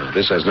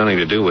 This has nothing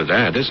to do with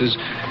that. This is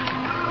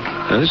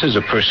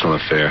a personal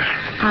affair.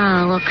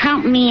 Oh, well,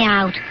 count me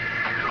out.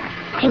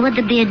 Hey, what'd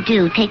the beard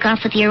do? Take off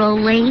with your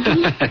old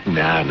lady?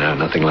 No,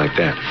 nothing like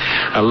that.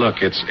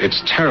 Look,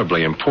 it's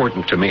terribly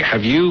important to me.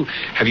 Have you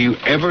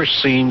ever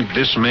seen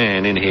this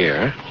man in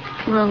here?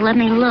 Well, let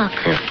me look.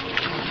 Here.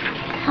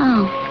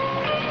 Oh.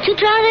 Did you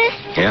draw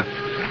this? Yeah.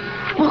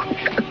 Well,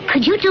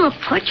 could you do a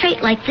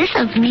portrait like this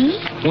of me?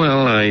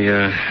 Well,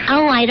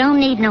 Oh, I don't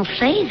need no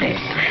favors.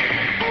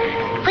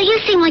 Well, you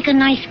seem like a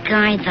nice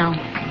guy, though.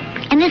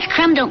 And this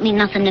crumb don't mean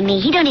nothing to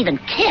me. He don't even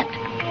tip.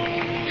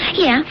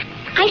 Yeah,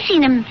 I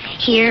seen him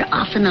here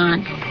off and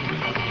on.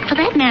 For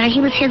that matter,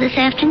 he was here this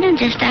afternoon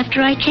just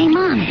after I came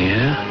on.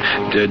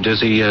 Yeah?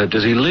 Does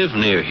he live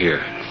near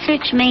here?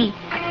 Search me.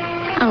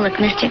 Oh, look,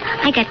 mister,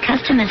 I got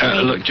customers.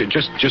 Look,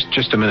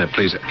 just a minute,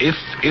 please.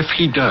 If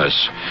he does,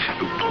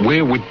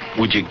 where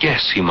would you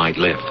guess he might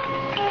live?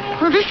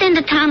 Well, this end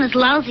of town is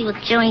lousy with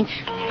joints.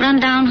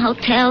 Run-down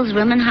hotels,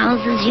 rooming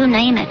houses, you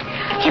name it.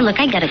 Hey, look,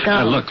 I gotta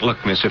go.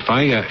 Look, miss, if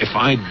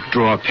I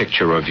draw a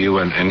picture of you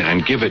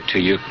and give it to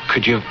you,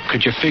 could you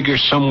figure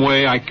some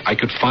way I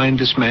could find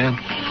this man?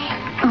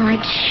 Oh,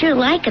 I'd sure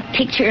like a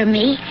picture of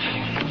me.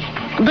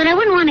 But I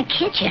wouldn't want to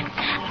kid you.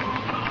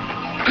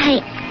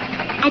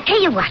 I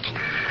tell you what.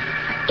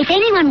 If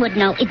anyone would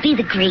know, it'd be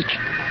the Greek.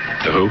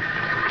 The who?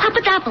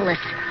 Papadopoulos.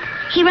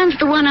 He runs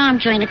the one-arm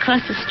joint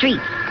across the street.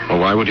 Well,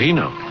 why would he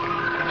know?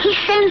 He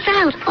sends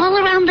out all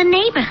around the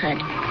neighborhood.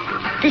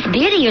 This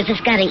beard of yours has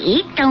got to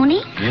eat, don't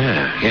he?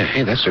 Yeah.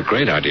 Hey, that's a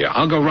great idea.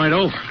 I'll go right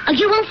over. Oh,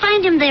 you won't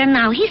find him there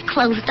now. He's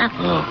closed up.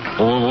 Oh.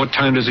 Well, what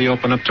time does he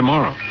open up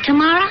tomorrow?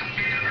 Tomorrow?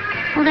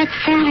 Well, that's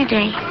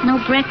Saturday.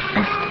 No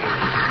breakfast.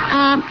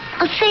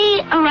 I'll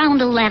say around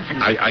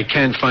 11. I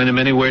can't find him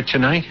anywhere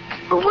tonight?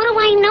 Well, what do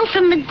I know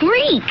from the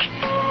Greek?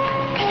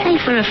 Say,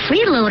 for a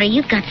freeloader,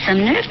 you've got some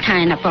nerve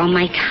tying up all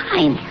my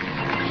time.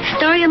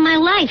 Story of my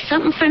life,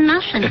 something for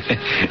nothing.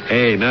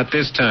 Hey, not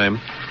this time.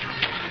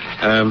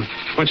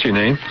 What's your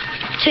name?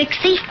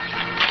 Trixie?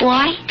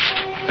 Why?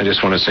 I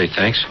just want to say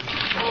thanks.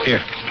 Here.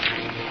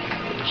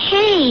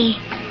 Hey,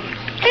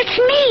 that's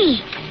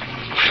me.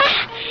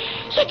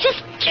 You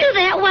just drew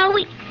that while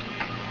we...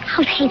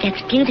 Oh, hey,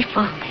 that's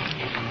beautiful.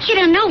 You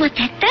don't know what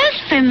that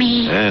does for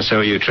me. So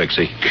are you,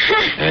 Trixie.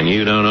 And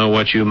you don't know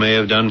what you may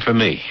have done for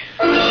me.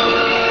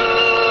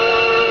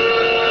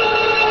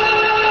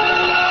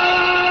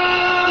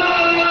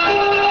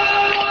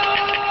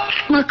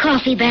 More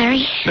coffee,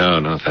 Barry?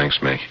 No, thanks,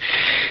 Meg.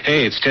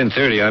 Hey, it's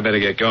 10:30. I better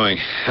get going.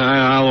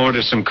 I'll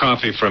order some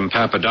coffee from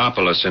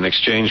Papadopoulos in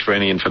exchange for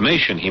any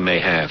information he may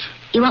have.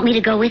 You want me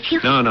to go with you?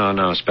 No.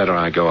 It's better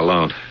I go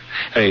alone.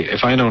 Hey,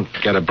 if I don't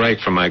get a break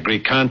from my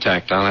Greek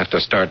contact, I'll have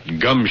to start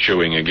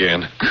gumshoeing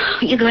again.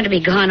 You're going to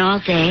be gone all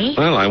day?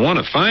 Well, I want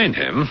to find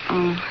him.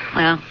 Oh,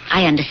 well,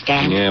 I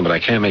understand. Yeah, but I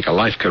can't make a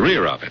life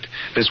career of it.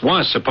 This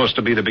was supposed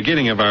to be the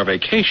beginning of our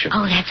vacation.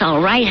 Oh, that's all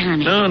right,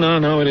 honey.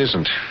 No, it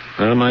isn't.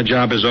 Well, my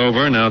job is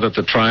over now that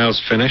the trial's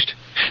finished.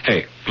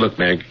 Hey, look,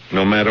 Meg,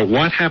 no matter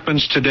what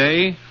happens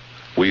today,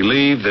 we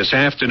leave this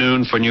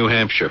afternoon for New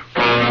Hampshire.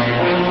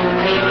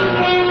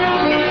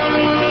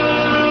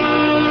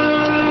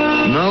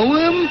 Know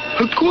him?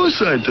 Of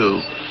course I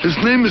do. His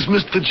name is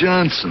Mr.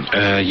 Johnson.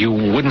 You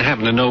wouldn't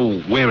happen to know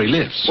where he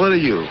lives? What are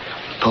you,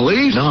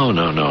 police? No.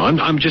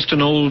 I'm just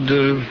an old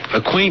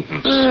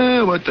acquaintance.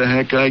 What the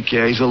heck I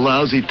care. He's a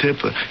lousy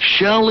tipper.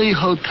 Shelley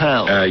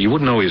Hotel. You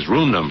wouldn't know his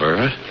room number,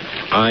 huh?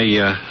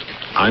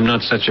 I'm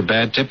not such a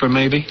bad tipper,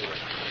 maybe?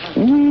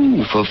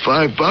 Ooh, for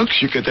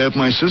 $5 you could have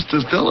my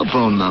sister's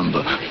telephone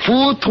number.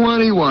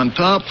 421,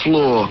 top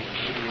floor.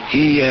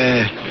 He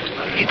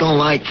don't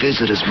like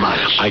visitors much.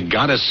 I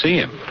gotta see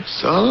him.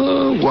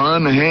 So,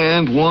 one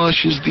hand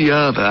washes the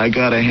other. I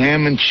got a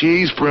ham and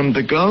cheese for him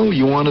to go.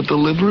 You want to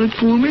deliver it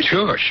for me?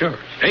 Sure.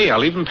 Hey,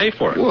 I'll even pay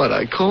for it. What,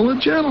 I call a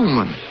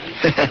gentleman.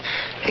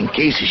 In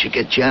case you should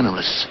get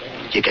generous,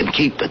 you can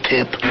keep the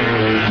tip.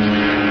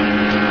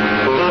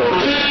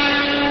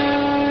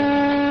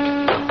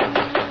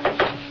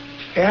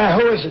 Yeah,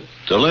 who is it?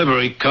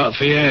 Delivery,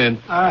 coffee and...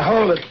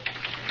 Hold it.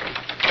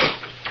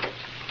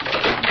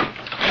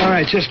 All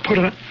right, just put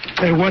it on.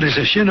 Hey, what is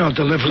this? You know,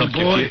 delivery Look,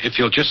 boy. if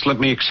you'll just let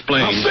me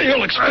explain... I'll say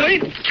you'll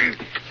explain.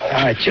 All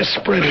right, just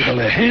spread it a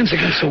little. Hands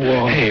against the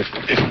wall. Hey,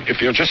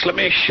 if you'll just let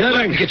me explain... Shut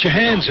up and get your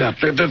hands up.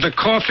 The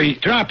coffee...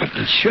 Drop it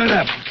and shut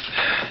up.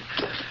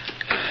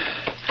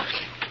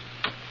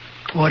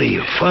 What are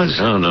you, Fuzz?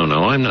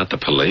 No, I'm not the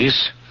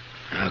police.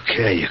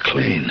 Okay, you're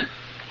clean.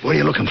 What are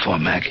you looking for,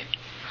 Mac?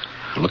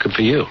 I'm looking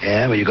for you.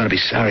 Yeah, well, you're going to be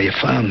sorry you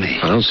found me.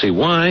 I don't see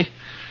why.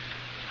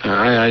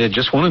 I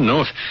just want to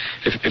know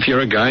if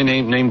you're a guy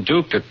named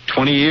Duke that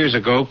 20 years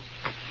ago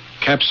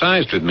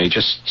capsized with me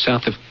just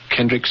south of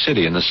Kendrick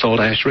City in the Salt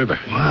Ash River.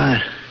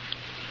 What?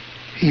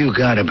 You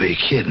gotta be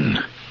kidding.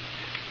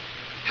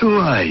 Who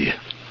are you?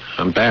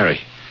 I'm Barry.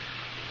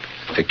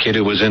 The kid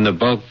who was in the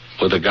boat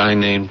with a guy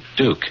named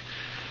Duke.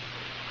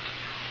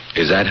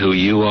 Is that who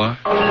you are?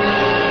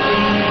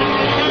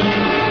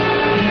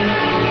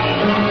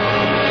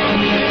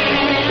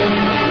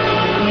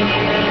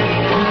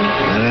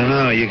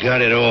 You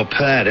got it all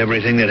pat,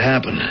 everything that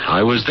happened.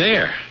 I was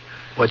there.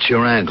 What's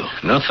your angle?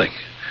 Nothing.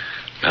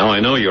 Now I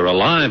know you're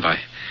alive.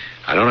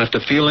 I don't have to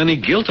feel any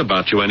guilt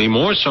about you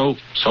anymore, so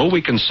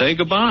we can say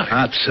goodbye.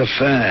 Not so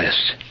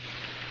fast.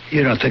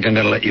 You don't think I'm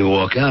going to let you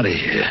walk out of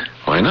here?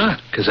 Why not?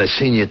 Because I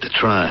seen you at the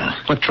trial.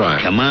 What trial?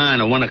 Come on,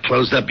 the one that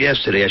closed up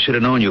yesterday. I should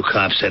have known you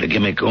cops had a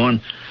gimmick going.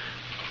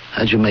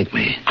 How'd you make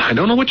me? I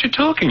don't know what you're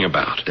talking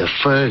about. The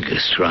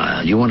Fergus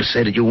trial. You want to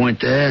say that you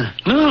weren't there?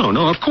 No,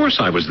 of course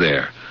I was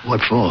there.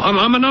 What for?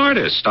 I'm an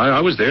artist. I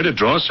was there to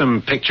draw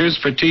some pictures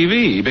for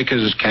TV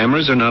because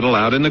cameras are not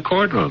allowed in the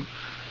courtroom.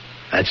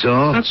 That's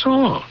all? That's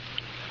all.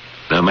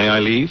 Now, may I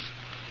leave?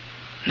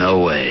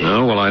 No way.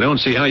 No, well, I don't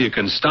see how you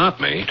can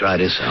stop me. Try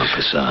this out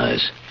for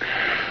size.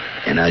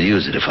 And I'll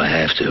use it if I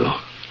have to.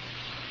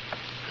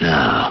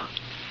 Now,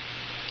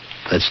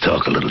 let's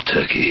talk a little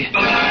turkey.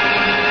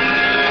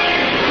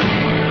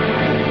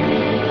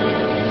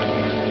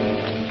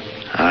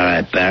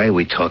 Look, Barry,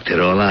 we talked it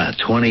all out.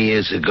 20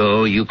 years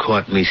ago, you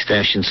caught me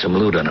stashing some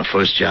loot on the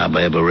first job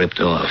I ever ripped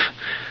off.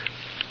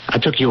 I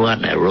took you out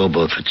in that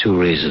rowboat for 2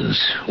 reasons.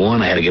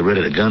 One, I had to get rid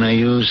of the gun I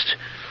used.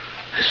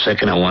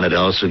 Second, I wanted to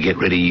also get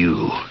rid of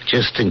you,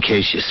 just in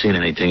case you seen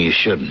anything you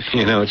shouldn't.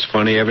 You know, it's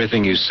funny.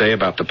 Everything you say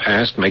about the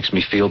past makes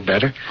me feel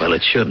better. Well,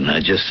 it shouldn't.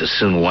 I'd just as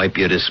soon wipe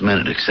you this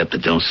minute, except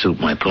it don't suit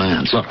my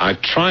plans. Look,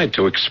 I've tried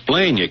to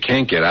explain you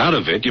can't get out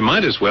of it. You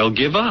might as well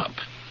give up.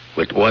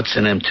 With what's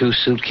in them 2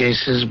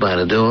 suitcases by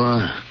the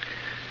door?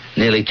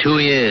 Nearly 2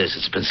 years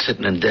it's been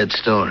sitting in dead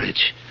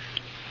storage.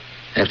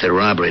 After the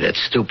robbery, that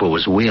stupor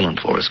was wheeling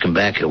for us. Come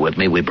back here with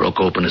me. We broke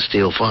open the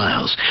steel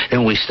files.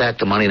 Then we stacked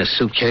the money in a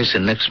suitcase,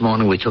 and next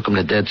morning we took him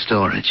to dead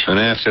storage. And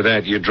after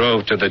that, you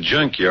drove to the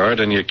junkyard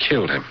and you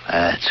killed him.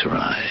 That's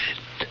right.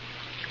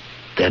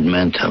 Dead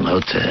men tell no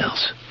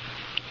tales.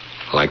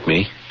 Like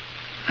me?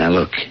 Now,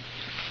 look.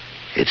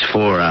 It's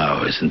 4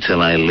 hours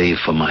until I leave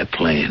for my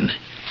plane.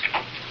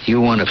 You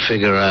want to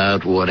figure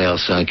out what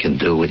else I can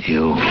do with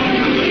you?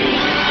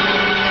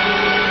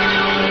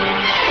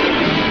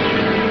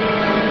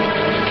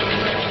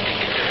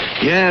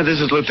 Yeah, this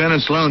is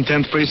Lieutenant Sloan,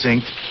 10th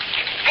Precinct.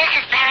 This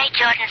is Barry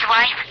Jordan's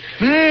wife.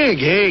 Meg,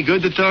 hey,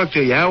 good to talk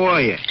to you. How are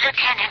you?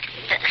 Lieutenant,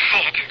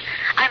 Sid,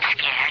 I'm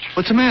scared.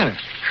 What's the matter?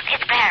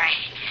 It's Barry.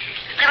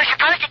 We were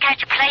supposed to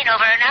catch a plane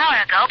over an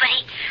hour ago, but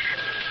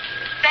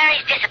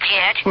Barry's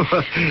disappeared.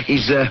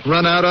 He's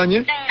run out on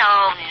you?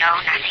 No,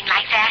 nothing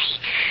like that.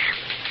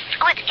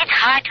 It's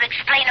hard to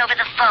explain over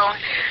the phone.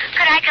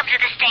 Could I come to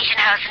the station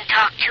house and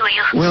talk to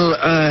you? Well,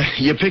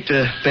 you picked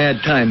a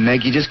bad time,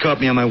 Meg. You just caught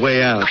me on my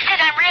way out. Oh, Sid,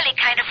 I'm really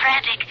kind of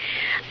frantic.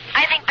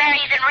 I think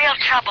Barry's in real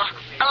trouble.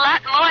 A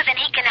lot more than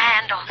he can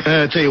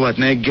handle. Tell you what,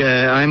 Meg,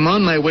 I'm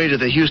on my way to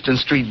the Houston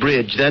Street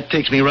Bridge. That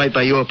takes me right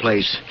by your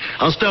place.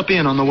 I'll stop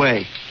in on the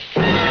way.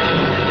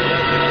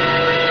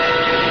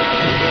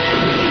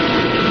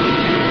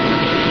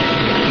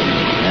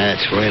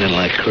 It's raining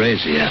like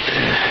crazy out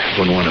there.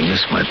 Wouldn't want to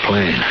miss my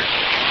plane.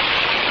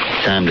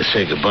 Time to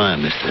say goodbye,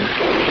 mister.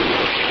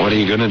 What are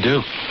you going to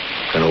do?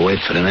 Gonna wait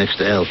for the next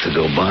L to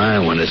go by.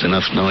 When there's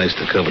enough noise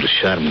to cover the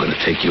shot, I'm gonna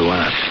take you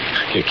out.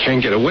 You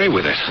can't get away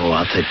with it. Oh,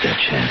 I'll take that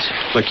chance.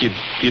 Look,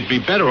 you'd be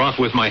better off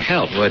with my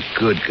help. What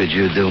good could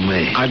you do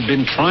me? I've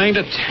been trying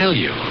to tell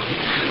you.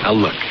 Now,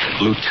 look,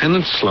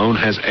 Lieutenant Sloan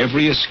has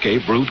every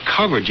escape route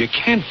covered. You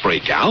can't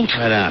break out.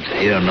 Right out.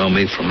 You don't know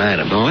me from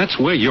Adam. No, that's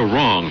where you're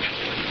wrong.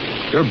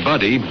 Your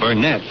buddy,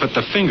 Burnett, put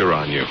the finger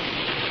on you.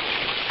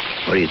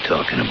 What are you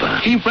talking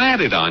about? He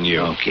ratted on you.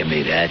 Don't give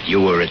me that.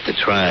 You were at the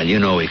trial. You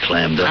know he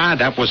clammed up.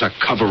 That was a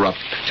cover-up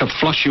to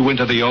flush you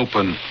into the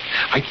open.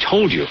 I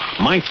told you,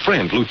 my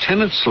friend,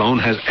 Lieutenant Sloan,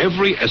 has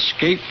every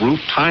escape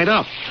route tied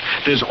up.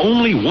 There's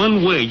only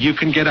one way you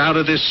can get out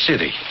of this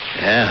city.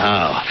 Yeah,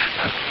 how?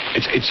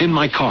 It's in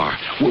my car,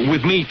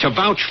 with me to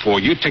vouch for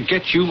you, to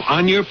get you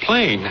on your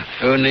plane.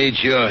 Who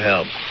needs your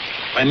help?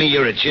 I mean,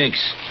 you're a jinx.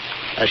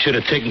 I should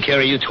have taken care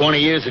of you 20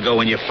 years ago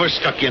when you first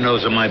stuck your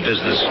nose in my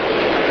business.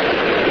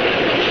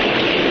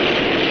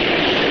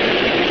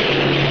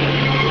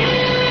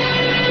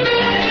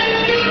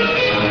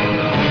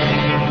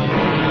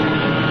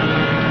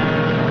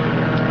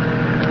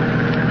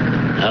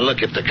 Now,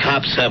 look, if the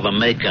cops have a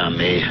make on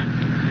me,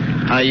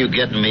 how are you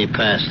getting me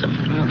past them?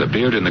 Well, the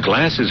beard and the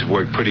glasses have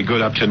worked pretty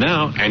good up to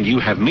now, and you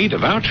have me to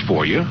vouch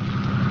for you.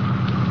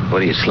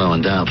 What are you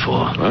slowing down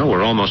for? Well,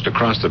 we're almost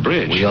across the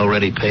bridge. We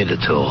already paid the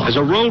toll. There's a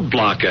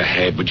roadblock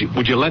ahead. Would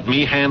you let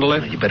me handle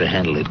it? You better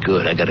handle it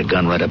good. I got a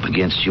gun right up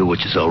against you,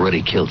 which has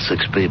already killed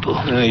 6 people.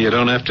 You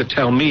don't have to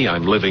tell me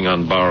I'm living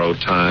on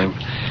borrowed time.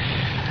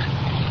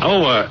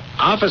 Oh,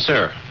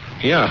 officer.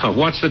 Yeah,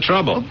 what's the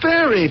trouble? Oh,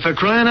 Barry, for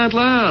crying out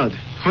loud.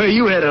 Where are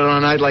you headed on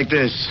a night like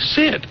this?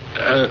 Sid,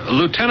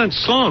 Lieutenant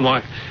Sloan,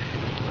 why...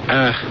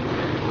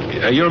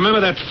 you remember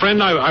that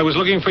friend I was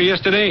looking for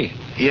yesterday?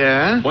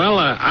 Yeah? Well,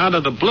 out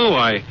of the blue,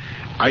 I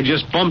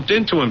just bumped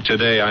into him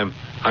today. I'm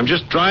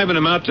just driving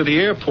him out to the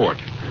airport.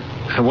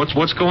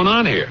 What's going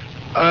on here?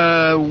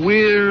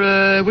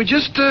 We're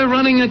just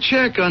running a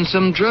check on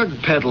some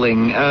drug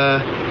peddling.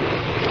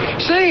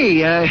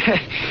 Say,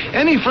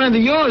 any friend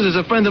of yours is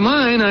a friend of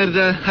mine.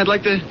 I'd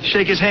like to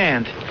shake his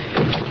hand.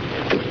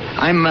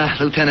 I'm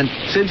Lieutenant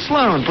Sid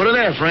Sloan. Put her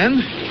there,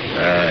 friend.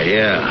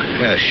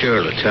 Yeah,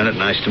 sure, Lieutenant.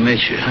 Nice to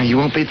meet you. You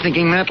won't be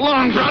thinking that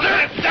long,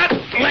 brother.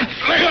 Let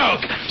go.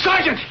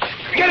 Sergeant,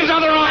 get his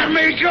other arm.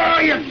 Let me go.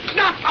 You're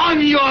not on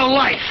your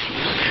life.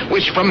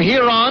 Which from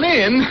here on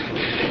in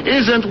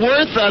isn't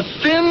worth a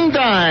thin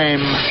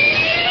dime.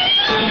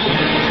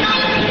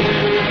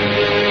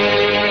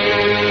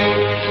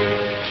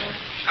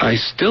 I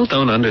still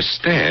don't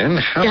understand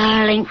how...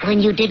 Darling,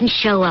 when you didn't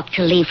show up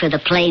to leave for the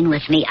plane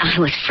with me, I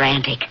was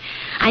frantic.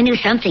 I knew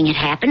something had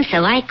happened,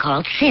 so I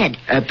called Sid.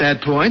 At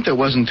that point, there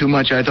wasn't too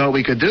much I thought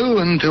we could do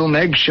until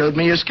Meg showed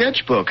me a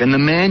sketchbook and the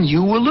man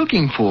you were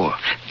looking for.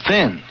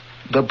 Then,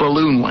 the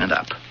balloon went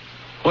up.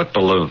 What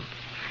balloon?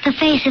 The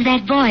face of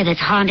that boy that's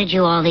haunted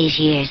you all these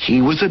years.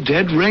 He was a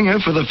dead ringer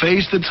for the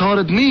face that's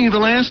haunted me the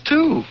last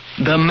 2.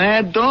 The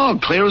mad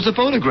dog, clear as a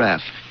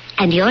photograph.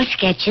 And your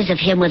sketches of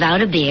him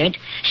without a beard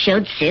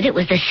showed Sid it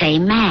was the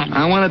same man.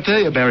 I want to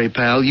tell you, Barry,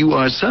 pal, you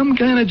are some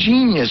kind of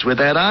genius with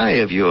that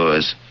eye of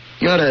yours.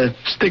 You ought to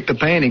stick to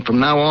painting from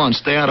now on.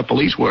 Stay out of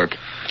police work.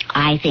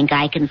 I think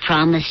I can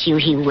promise you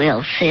he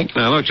will, Sid.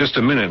 Now, look, just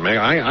a minute, Meg.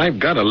 I've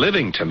got a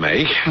living to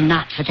make. Well,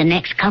 not for the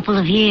next couple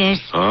of years.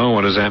 Oh,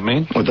 what does that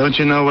mean? Well, don't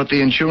you know what the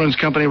insurance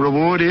company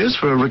reward is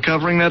for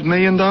recovering that $1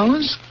 million?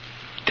 10%.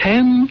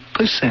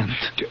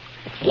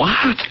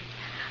 What?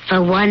 For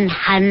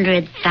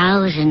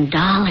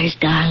 $100,000,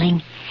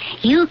 darling,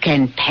 you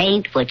can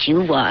paint what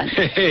you want.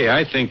 Hey,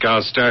 I think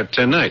I'll start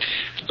tonight.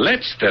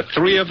 Let's the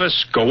three of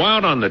us go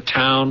out on the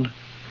town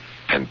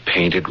and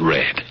paint it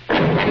red.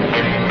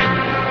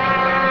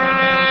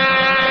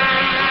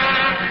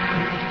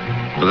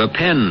 The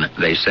pen,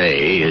 they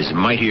say, is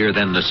mightier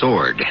than the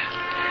sword.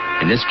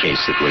 In this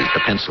case, it was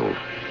the pencil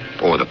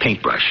or the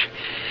paintbrush.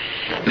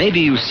 Maybe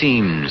you've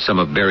seen some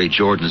of Barry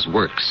Jordan's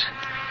works.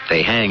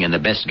 They hang in the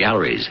best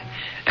galleries,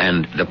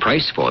 and the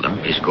price for them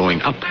is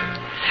going up.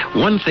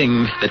 One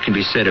thing that can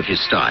be said of his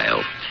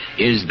style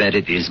is that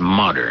it is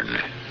modern,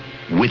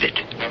 with it,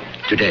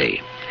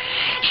 today.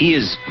 He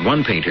is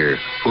one painter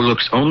who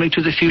looks only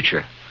to the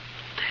future,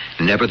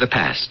 never the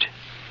past.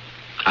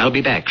 I'll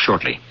be back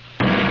shortly.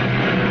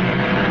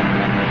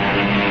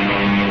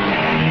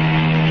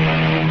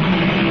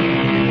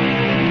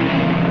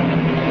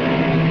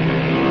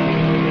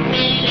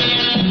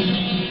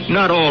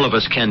 Not all of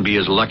us can be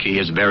as lucky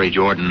as Barry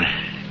Jordan.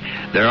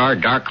 There are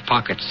dark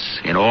pockets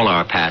in all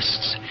our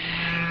pasts,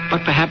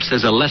 but perhaps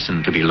there's a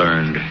lesson to be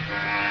learned.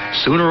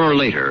 Sooner or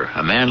later,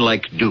 a man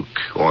like Duke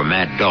or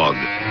Mad Dog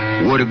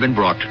would have been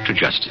brought to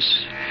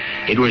justice.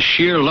 It was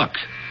sheer luck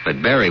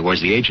that Barry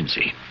was the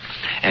agency,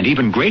 and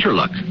even greater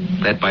luck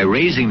that by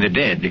raising the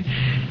dead,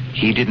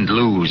 he didn't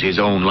lose his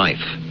own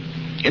life.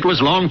 It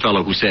was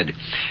Longfellow who said,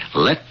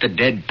 "Let the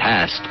dead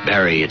past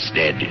bury its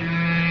dead."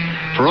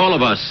 For all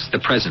of us, the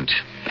present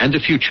and the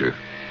future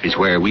is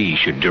where we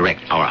should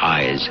direct our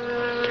eyes.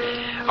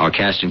 Our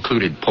cast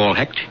included Paul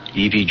Hecht,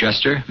 E.V.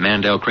 Juster,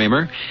 Mandel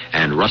Kramer,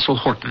 and Russell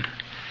Horton.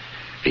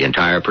 The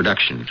entire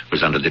production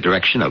was under the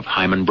direction of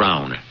Hyman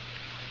Brown.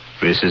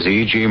 This is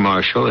E.G.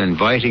 Marshall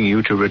inviting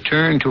you to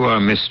return to our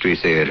Mystery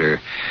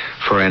Theater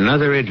for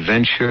another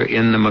adventure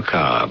in the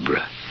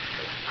macabre.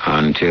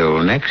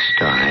 Until next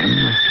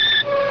time,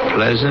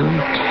 pleasant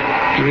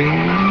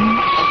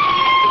dreams.